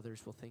afraid what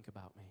others will think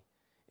about me.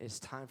 It's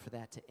time for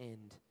that to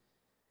end,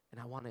 and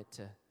I want it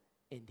to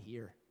end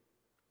here.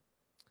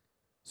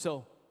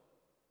 So,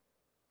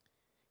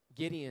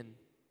 Gideon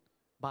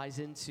buys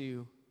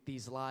into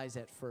these lies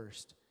at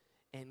first,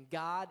 and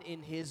God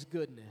in his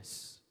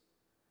goodness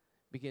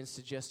begins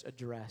to just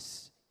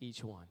address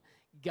each one.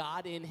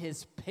 God in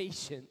his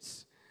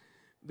patience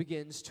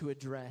begins to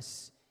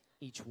address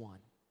each one.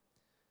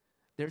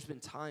 There's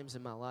been times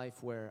in my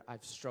life where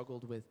I've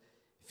struggled with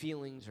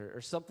feelings or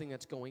something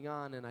that's going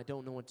on and I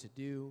don't know what to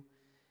do.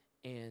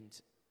 And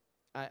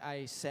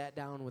I sat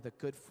down with a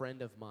good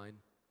friend of mine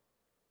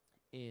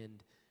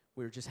and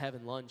we were just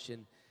having lunch,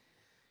 and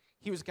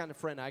he was the kind of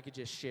friend I could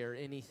just share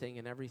anything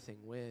and everything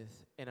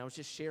with. And I was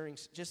just sharing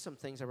just some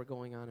things that were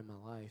going on in my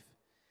life.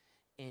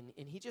 And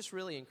he just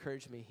really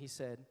encouraged me. He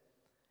said,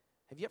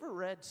 have you ever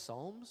read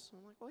Psalms?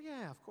 I'm like, well,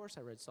 yeah, of course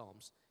I read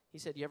Psalms. He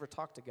said, you ever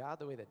talk to God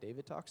the way that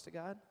David talks to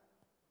God?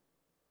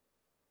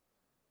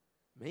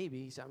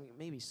 Maybe.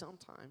 Maybe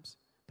sometimes.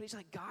 But he's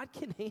like, God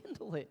can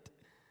handle it.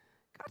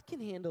 God can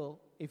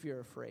handle if you're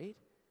afraid,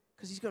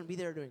 because he's going to be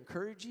there to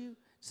encourage you.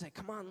 Say,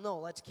 come on, no,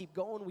 let's keep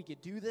going. We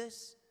could do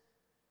this.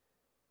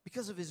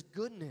 Because of his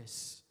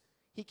goodness,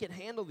 he can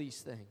handle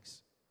these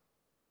things.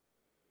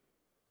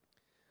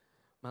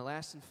 My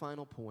last and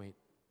final point,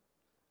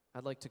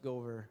 I'd like to go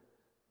over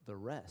the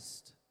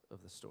rest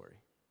of the story.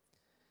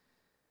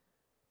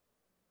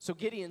 So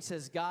Gideon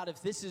says, God,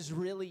 if this is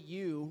really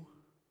you,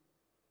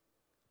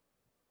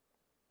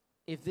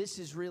 I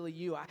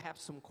have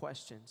some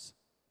questions.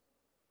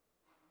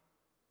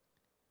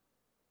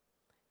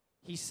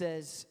 He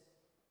says,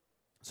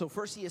 so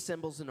first he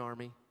assembles an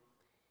army.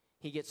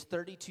 He gets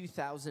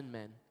 32,000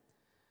 men.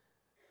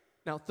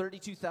 Now,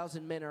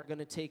 32,000 men are going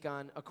to take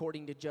on,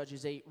 according to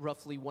Judges 8,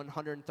 roughly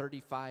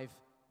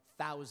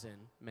 135,000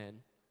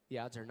 men. The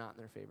odds are not in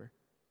their favor.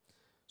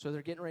 So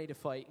they're getting ready to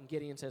fight, and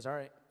Gideon says, all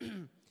right,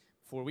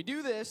 before we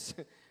do this,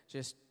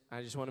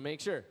 I just want to make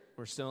sure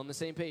we're still on the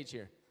same page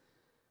here.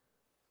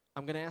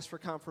 I'm going to ask for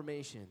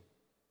confirmation.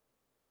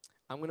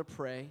 I'm going to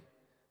pray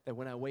that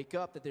when I wake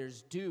up that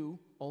there's dew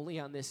only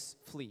on this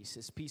fleece,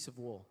 this piece of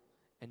wool,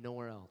 and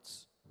nowhere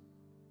else.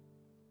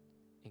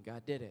 And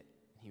God did it.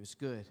 He was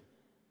good.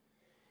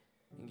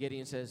 And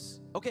Gideon says,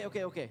 okay,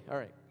 all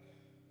right.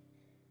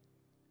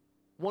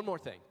 One more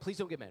thing. Please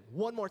don't get mad.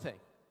 One more thing.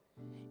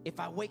 If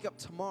I wake up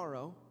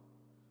tomorrow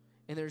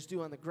and there's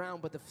dew on the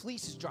ground, but the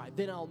fleece is dry,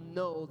 then I'll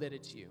know that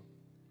it's you.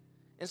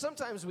 And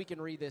sometimes we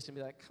can read this and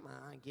be like, come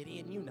on,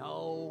 Gideon, you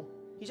know.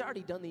 He's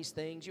already done these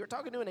things. You're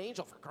talking to an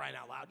angel, for crying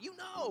out loud. You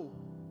know.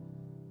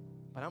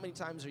 But how many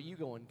times are you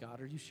going, God,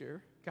 are you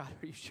sure? God,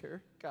 are you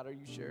sure? God, are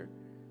you sure?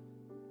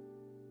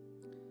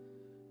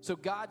 So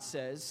God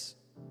says,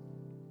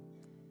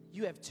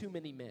 you have too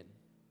many men.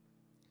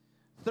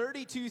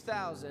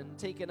 32,000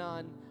 taken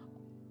on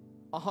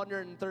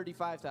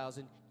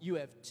 135,000. You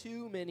have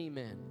too many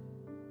men.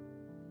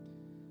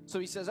 So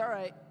he says, all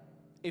right,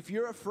 if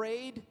you're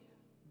afraid,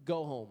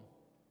 go home.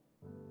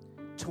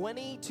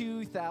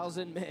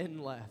 22,000 men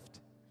left.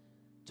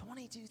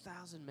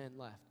 22,000 men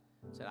left.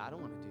 Said, I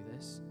don't want to do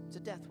this. It's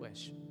a death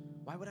wish.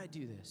 Why would I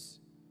do this?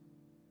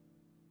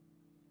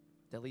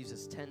 That leaves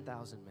us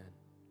 10,000 men.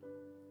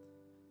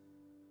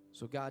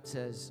 So God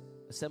says,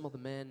 assemble the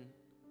men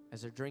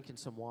as they're drinking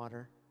some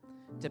water.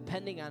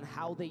 Depending on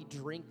how they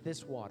drink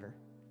this water,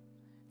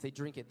 if they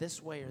drink it this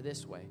way or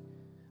this way,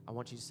 I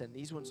want you to send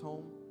these ones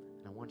home,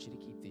 and I want you to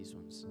keep these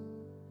ones.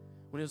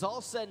 When it was all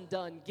said and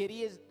done,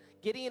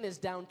 Gideon is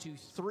down to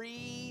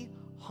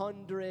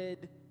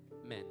 300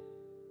 men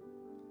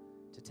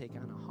to take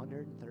on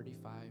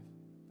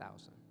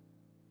 135,000.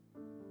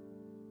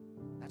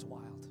 That's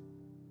wild.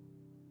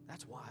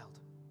 That's wild.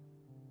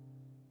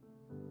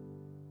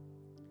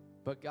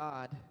 But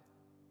God,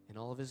 in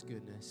all of his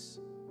goodness,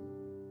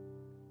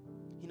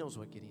 he knows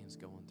what Gideon's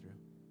going through.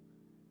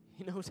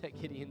 He knows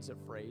that Gideon's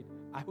afraid.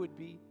 I would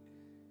be.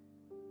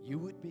 You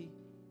would be.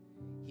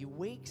 He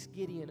wakes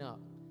Gideon up,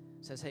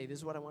 says, hey, this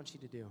is what I want you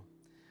to do.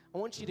 I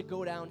want you to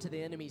go down to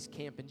the enemy's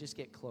camp and just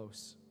get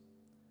close.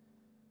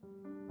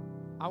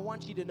 I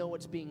want you to know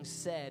what's being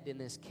said in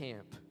this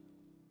camp.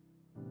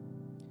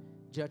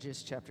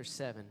 Judges chapter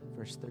 7,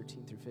 verse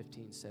 13 through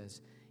 15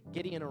 says,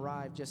 Gideon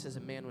arrived just as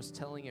a man was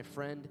telling a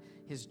friend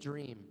his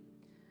dream.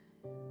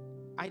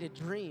 I had a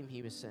dream,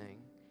 he was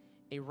saying.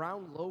 A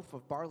round loaf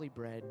of barley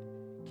bread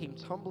came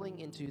tumbling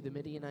into the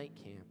Midianite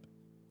camp.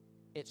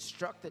 It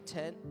struck the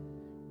tent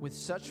with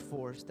such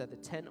force that the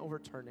tent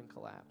overturned and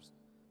collapsed.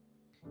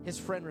 His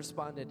friend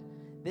responded,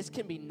 this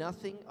can be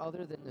nothing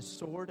other than the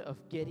sword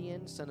of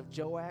Gideon, son of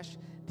Joash,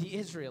 the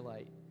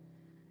Israelite.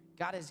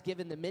 God has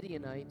given the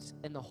Midianites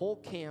and the whole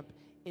camp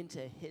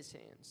into his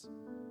hands.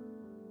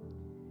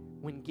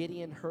 When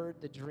Gideon heard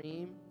the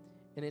dream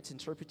and its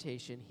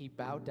interpretation, he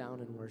bowed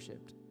down and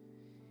worshiped.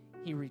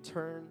 He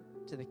returned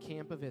to the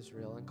camp of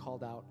Israel and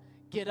called out,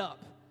 get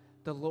up,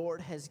 the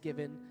Lord has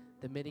given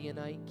the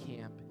Midianite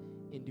camp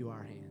into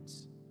our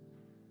hands.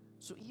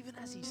 So even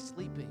as he's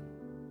sleeping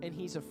and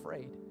he's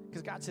afraid,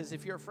 because God says,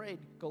 if you're afraid,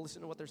 go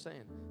listen to what they're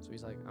saying. So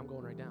he's like, I'm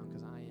going right down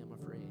because I am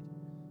afraid.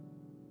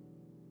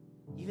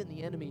 Even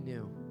the enemy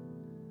knew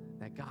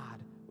that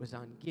God was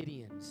on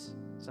Gideon's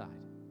side.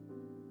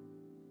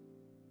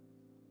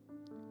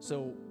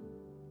 So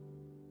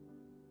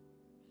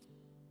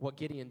what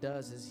Gideon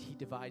does is he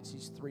divides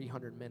these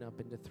 300 men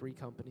up into 3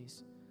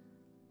 companies.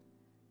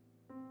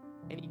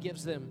 And he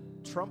gives them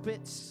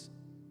trumpets,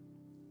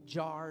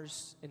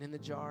 jars, and in the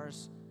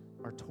jars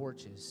are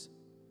torches.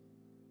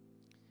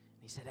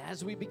 And he said,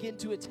 as we begin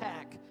to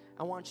attack,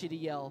 I want you to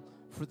yell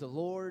for the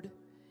Lord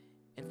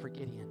and for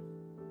Gideon.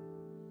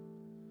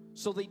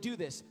 So they do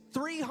this.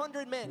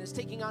 300 men is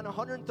taking on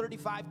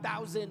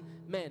 135,000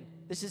 men.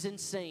 This is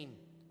insane.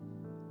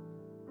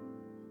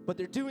 But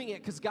they're doing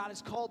it because God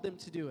has called them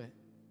to do it.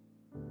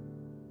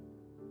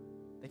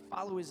 They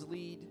follow his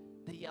lead.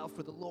 They yell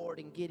for the Lord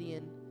and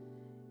Gideon.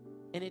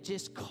 And it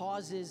just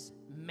causes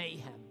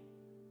mayhem.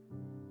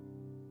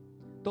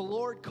 The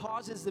Lord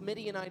causes the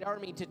Midianite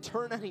army to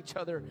turn on each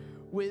other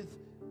with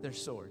their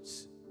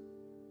swords.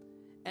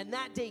 And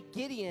that day,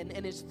 Gideon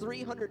and his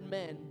 300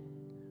 men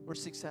were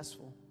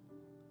successful.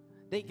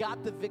 They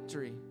got the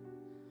victory.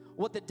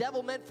 What the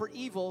devil meant for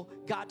evil,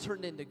 God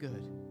turned into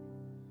good.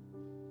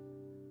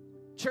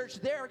 Church,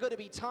 there are going to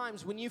be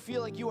times when you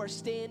feel like you are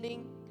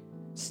staring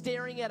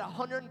at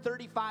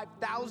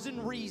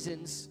 135,000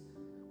 reasons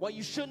why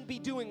you shouldn't be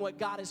doing what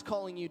God is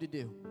calling you to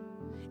do.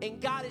 And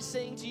God is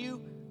saying to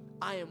you,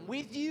 I am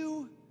with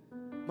you,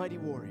 mighty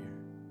warrior.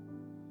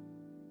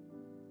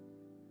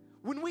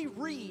 When we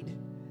read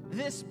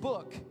this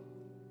book,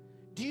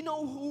 do you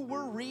know who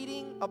we're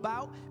reading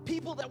about?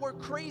 People that were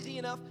crazy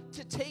enough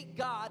to take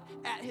God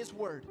at his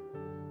word.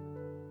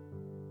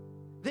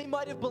 They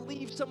might have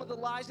believed some of the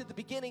lies at the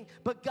beginning,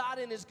 but God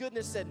in his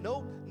goodness said,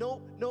 nope,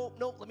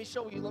 let me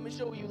show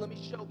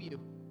you.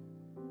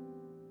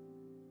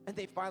 And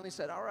they finally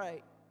said, all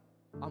right,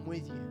 I'm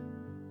with you.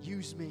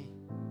 Use me.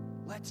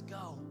 Let's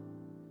go.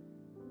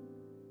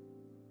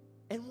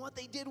 And what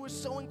they did was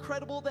so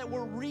incredible that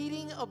we're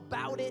reading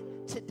about it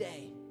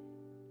today.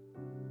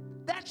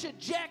 That should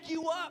jack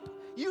you up.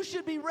 You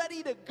should be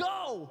ready to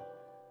go.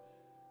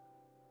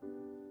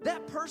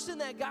 That person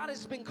that God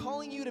has been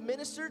calling you to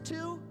minister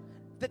to,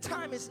 the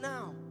time is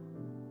now.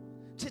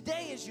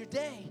 Today is your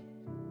day.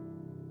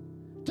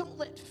 Don't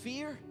let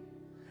fear,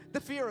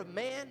 the fear of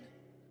man,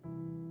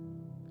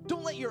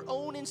 don't let your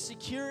own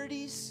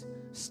insecurities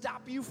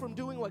stop you from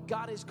doing what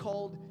God has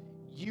called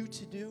you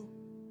to do.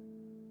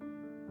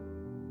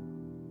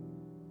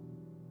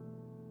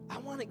 I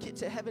want want to get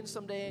to heaven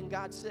someday and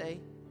God say,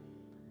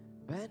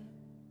 Ben,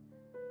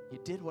 you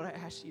did what I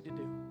asked you to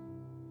do.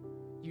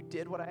 You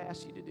did what I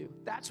asked you to do.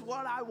 That's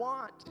what I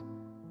want.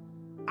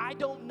 I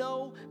don't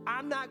know.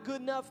 I'm not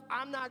good enough.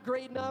 I'm not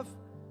great enough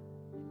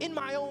in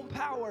my own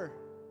power.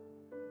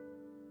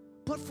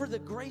 But for the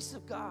grace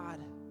of God,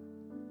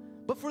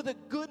 but for the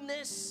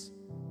goodness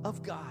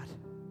of God.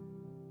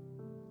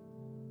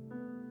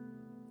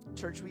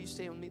 Church, will you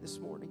stay with me this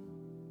morning?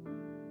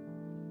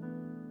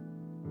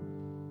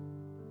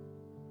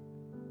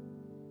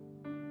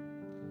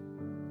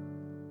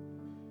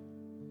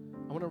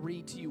 I want to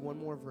read to you one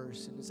more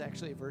verse, and it's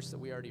actually a verse that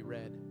we already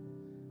read,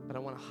 but I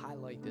want to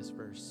highlight this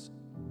verse.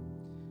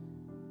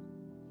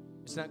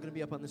 It's not going to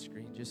be up on the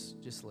screen.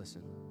 Just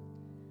listen.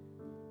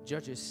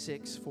 Judges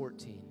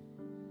 6:14.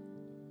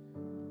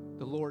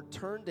 The Lord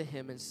turned to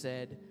him and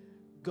said,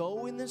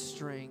 go in the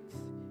strength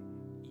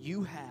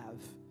you have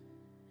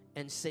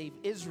and save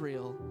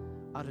Israel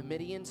out of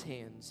Midian's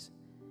hands.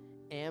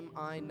 Am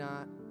I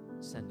not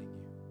sending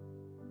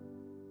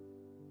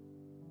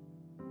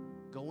you?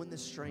 Go in the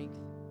strength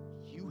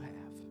you have.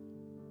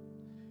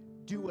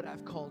 Do what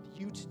I've called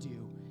you to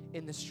do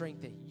in the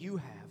strength that you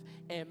have.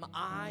 Am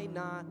I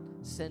not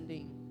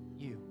sending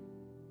you?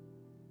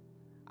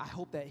 I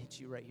hope that hits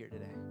you right here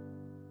today.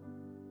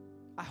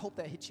 I hope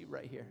that hits you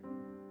right here.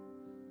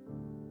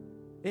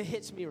 It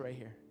hits me right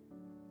here.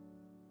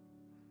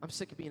 I'm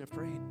sick of being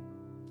afraid.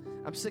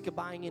 I'm sick of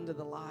buying into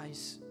the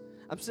lies.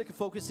 I'm sick of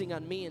focusing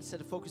on me instead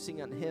of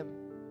focusing on him.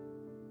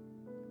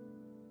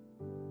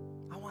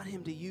 I want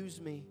him to use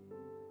me.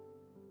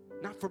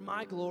 Not for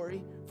my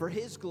glory, for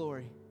his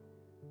glory.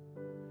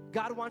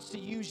 God wants to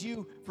use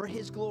you for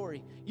his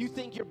glory. You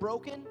think you're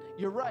broken?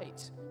 You're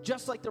right.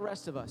 Just like the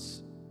rest of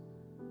us.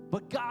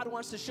 But God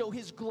wants to show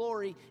his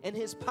glory and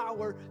his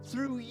power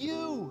through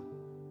you.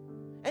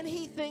 And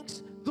he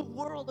thinks the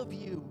world of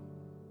you.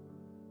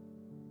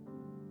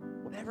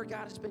 Whatever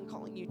God has been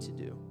calling you to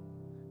do,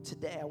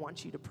 today I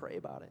want you to pray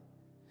about it.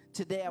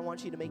 Today I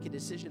want you to make a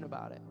decision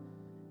about it.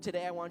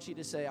 Today I want you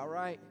to say, all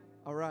right,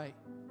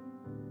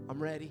 I'm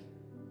ready.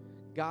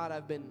 God,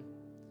 I've been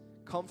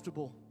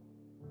comfortable.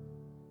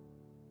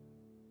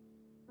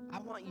 I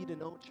want you to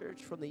know,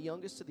 church, from the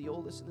youngest to the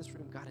oldest in this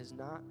room, God is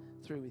not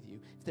through with you.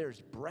 If there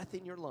is breath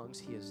in your lungs,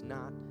 he is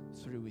not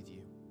through with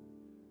you.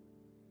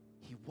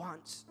 He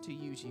wants to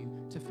use you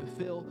to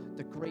fulfill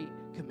the Great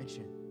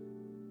Commission.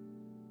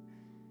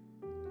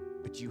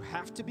 But you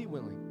have to be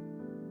willing.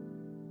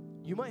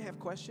 You might have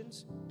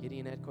questions.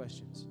 Gideon had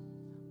questions.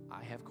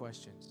 I have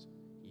questions.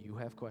 You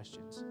have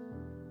questions.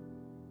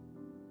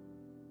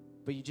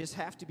 But you just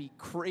have to be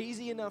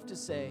crazy enough to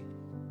say,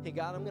 hey,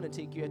 God, I'm going to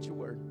take you at your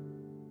word.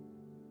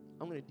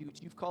 I'm going to do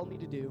what you've called me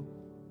to do.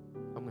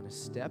 I'm going to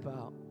step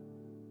out.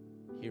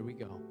 Here we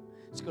go.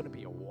 It's going to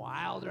be a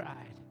wild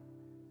ride.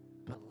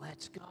 But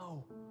let's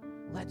go.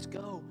 Let's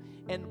go.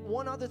 And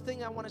one other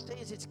thing I want to say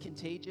is it's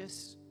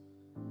contagious.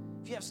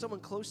 If you have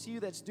someone close to you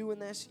that's doing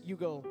this, you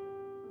go,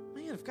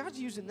 man, if God's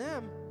using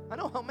them, I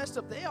know how messed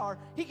up they are.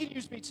 He can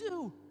use me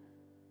too.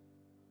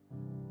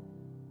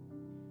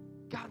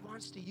 God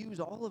wants to use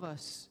all of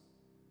us.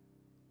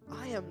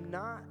 I am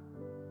not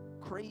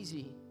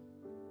crazy.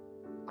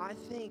 I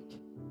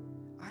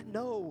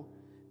know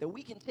that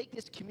we can take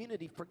this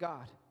community for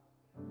God.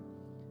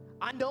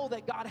 I know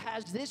that God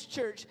has this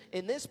church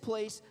in this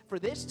place for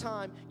this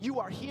time. You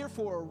are here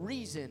for a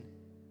reason.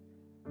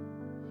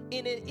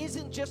 And it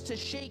isn't just to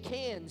shake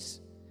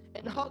hands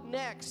and hug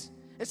necks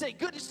and say,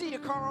 good to see you,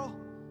 Carl.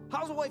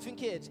 How's the wife and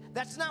kids?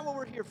 That's not what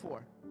we're here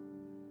for.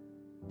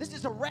 This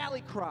is a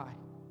rally cry.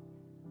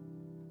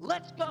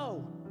 Let's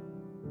go.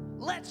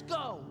 Let's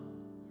go.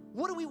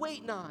 What are we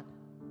waiting on?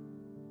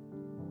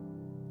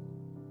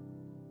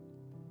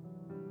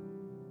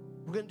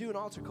 We're going to do an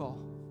altar call.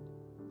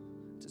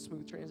 It's a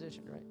smooth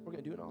transition, right? We're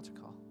going to do an altar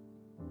call.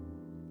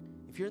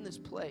 If you're in this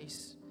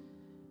place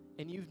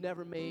and you've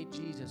never made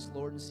Jesus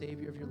Lord and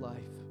Savior of your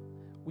life,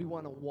 we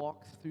want to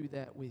walk through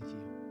that with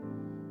you.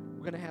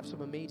 We're going to have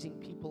some amazing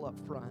people up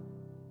front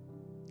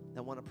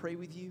that want to pray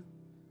with you,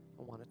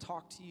 and want to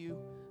talk to you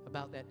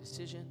about that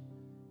decision,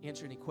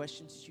 answer any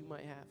questions that you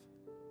might have.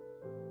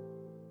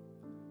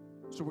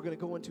 So we're going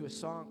to go into a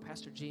song.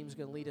 Pastor James is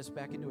going to lead us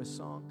back into a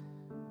song.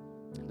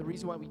 And the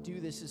reason why we do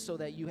this is so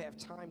that you have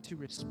time to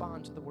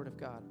respond to the Word of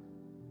God.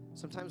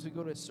 Sometimes we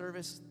go to a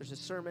service, there's a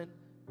sermon,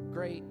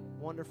 great,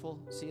 wonderful,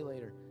 see you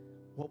later.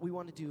 What we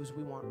want to do is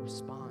we want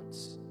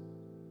response.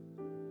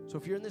 So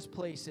if you're in this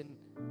place and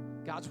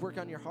God's work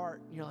on your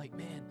heart, and you're like,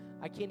 man,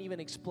 I can't even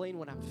explain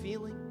what I'm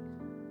feeling.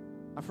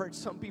 I've heard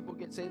some people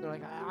get saying, they're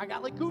like, I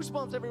got like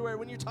goosebumps everywhere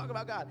when you talk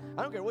about God.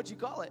 I don't care what you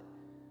call it.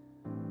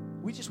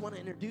 We just want to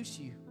introduce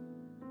you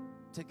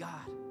to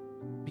God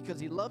because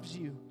He loves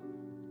you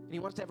and He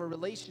wants to have a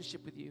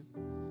relationship with you.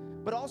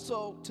 But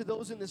also to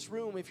those in this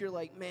room, if you're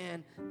like,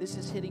 man, this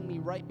is hitting me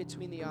right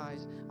between the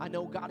eyes. I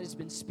know God has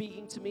been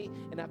speaking to me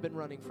and I've been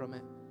running from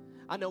it.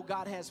 I know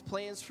God has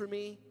plans for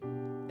me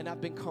and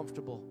I've been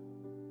comfortable.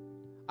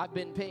 I've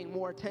been paying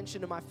more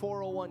attention to my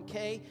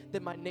 401k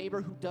than my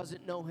neighbor who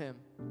doesn't know Him.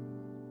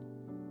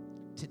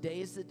 Today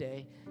is the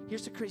day.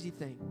 Here's the crazy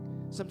thing.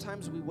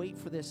 Sometimes we wait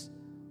for this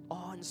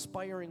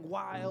awe-inspiring,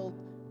 wild,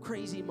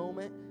 crazy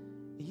moment.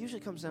 It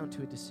usually comes down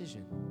to a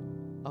decision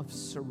of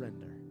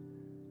surrender.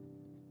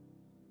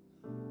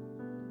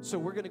 So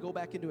we're going to go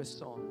back into a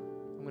song.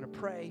 I'm going to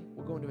pray.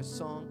 We'll go into a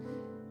song.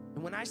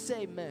 And when I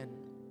say amen,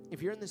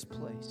 if you're in this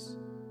place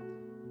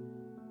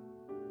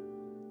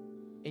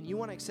and you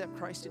want to accept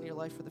Christ in your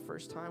life for the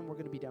first time, we're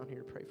going to be down here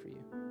to pray for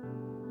you.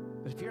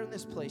 But if you're in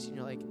this place and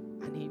you're like,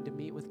 I need to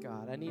meet with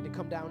God, I need to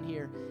come down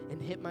here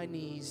and hit my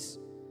knees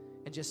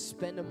and just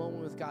spend a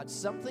moment with God.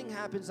 Something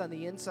happens on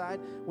the inside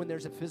when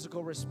there's a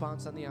physical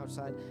response on the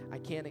outside. I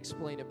can't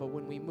explain it, but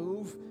when we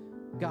move,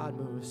 God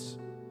moves.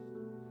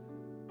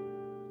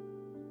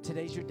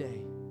 Today's your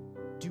day.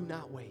 Do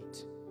not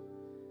wait.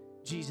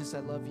 Jesus, I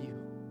love you.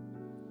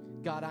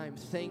 God, I am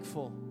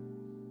thankful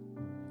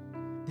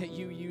that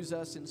you use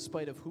us in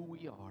spite of who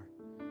we are.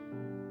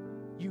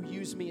 You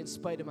use me in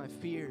spite of my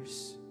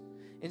fears,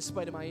 in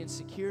spite of my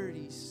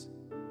insecurities,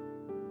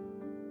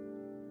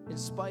 in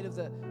spite of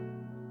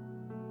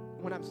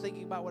when I'm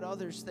thinking about what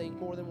others think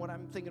more than what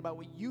I'm thinking about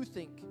what you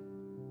think.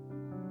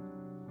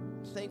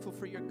 I'm thankful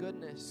for your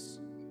goodness.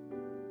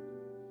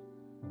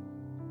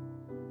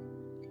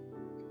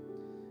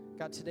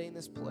 God, today in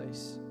this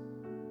place,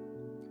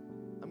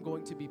 I'm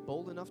going to be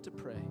bold enough to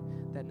pray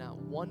that not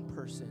one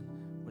person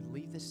would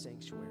leave this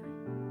sanctuary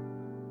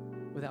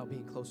without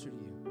being closer to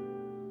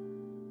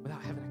you,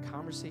 without having a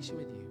conversation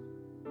with you,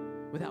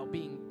 without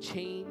being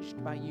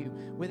changed by you,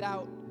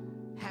 without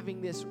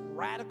having this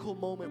radical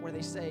moment where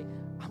they say,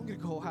 I'm going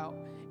to go out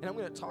and I'm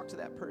going to talk to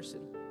that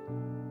person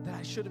that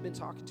I should have been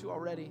talking to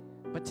already,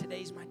 but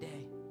today's my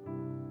day.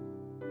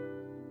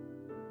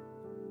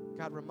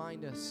 God,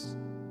 remind us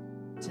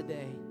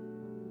today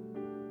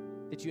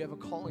that you have a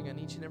calling on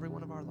each and every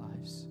one of our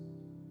lives.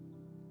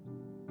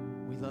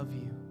 We love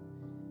you.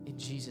 In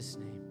Jesus'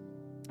 name.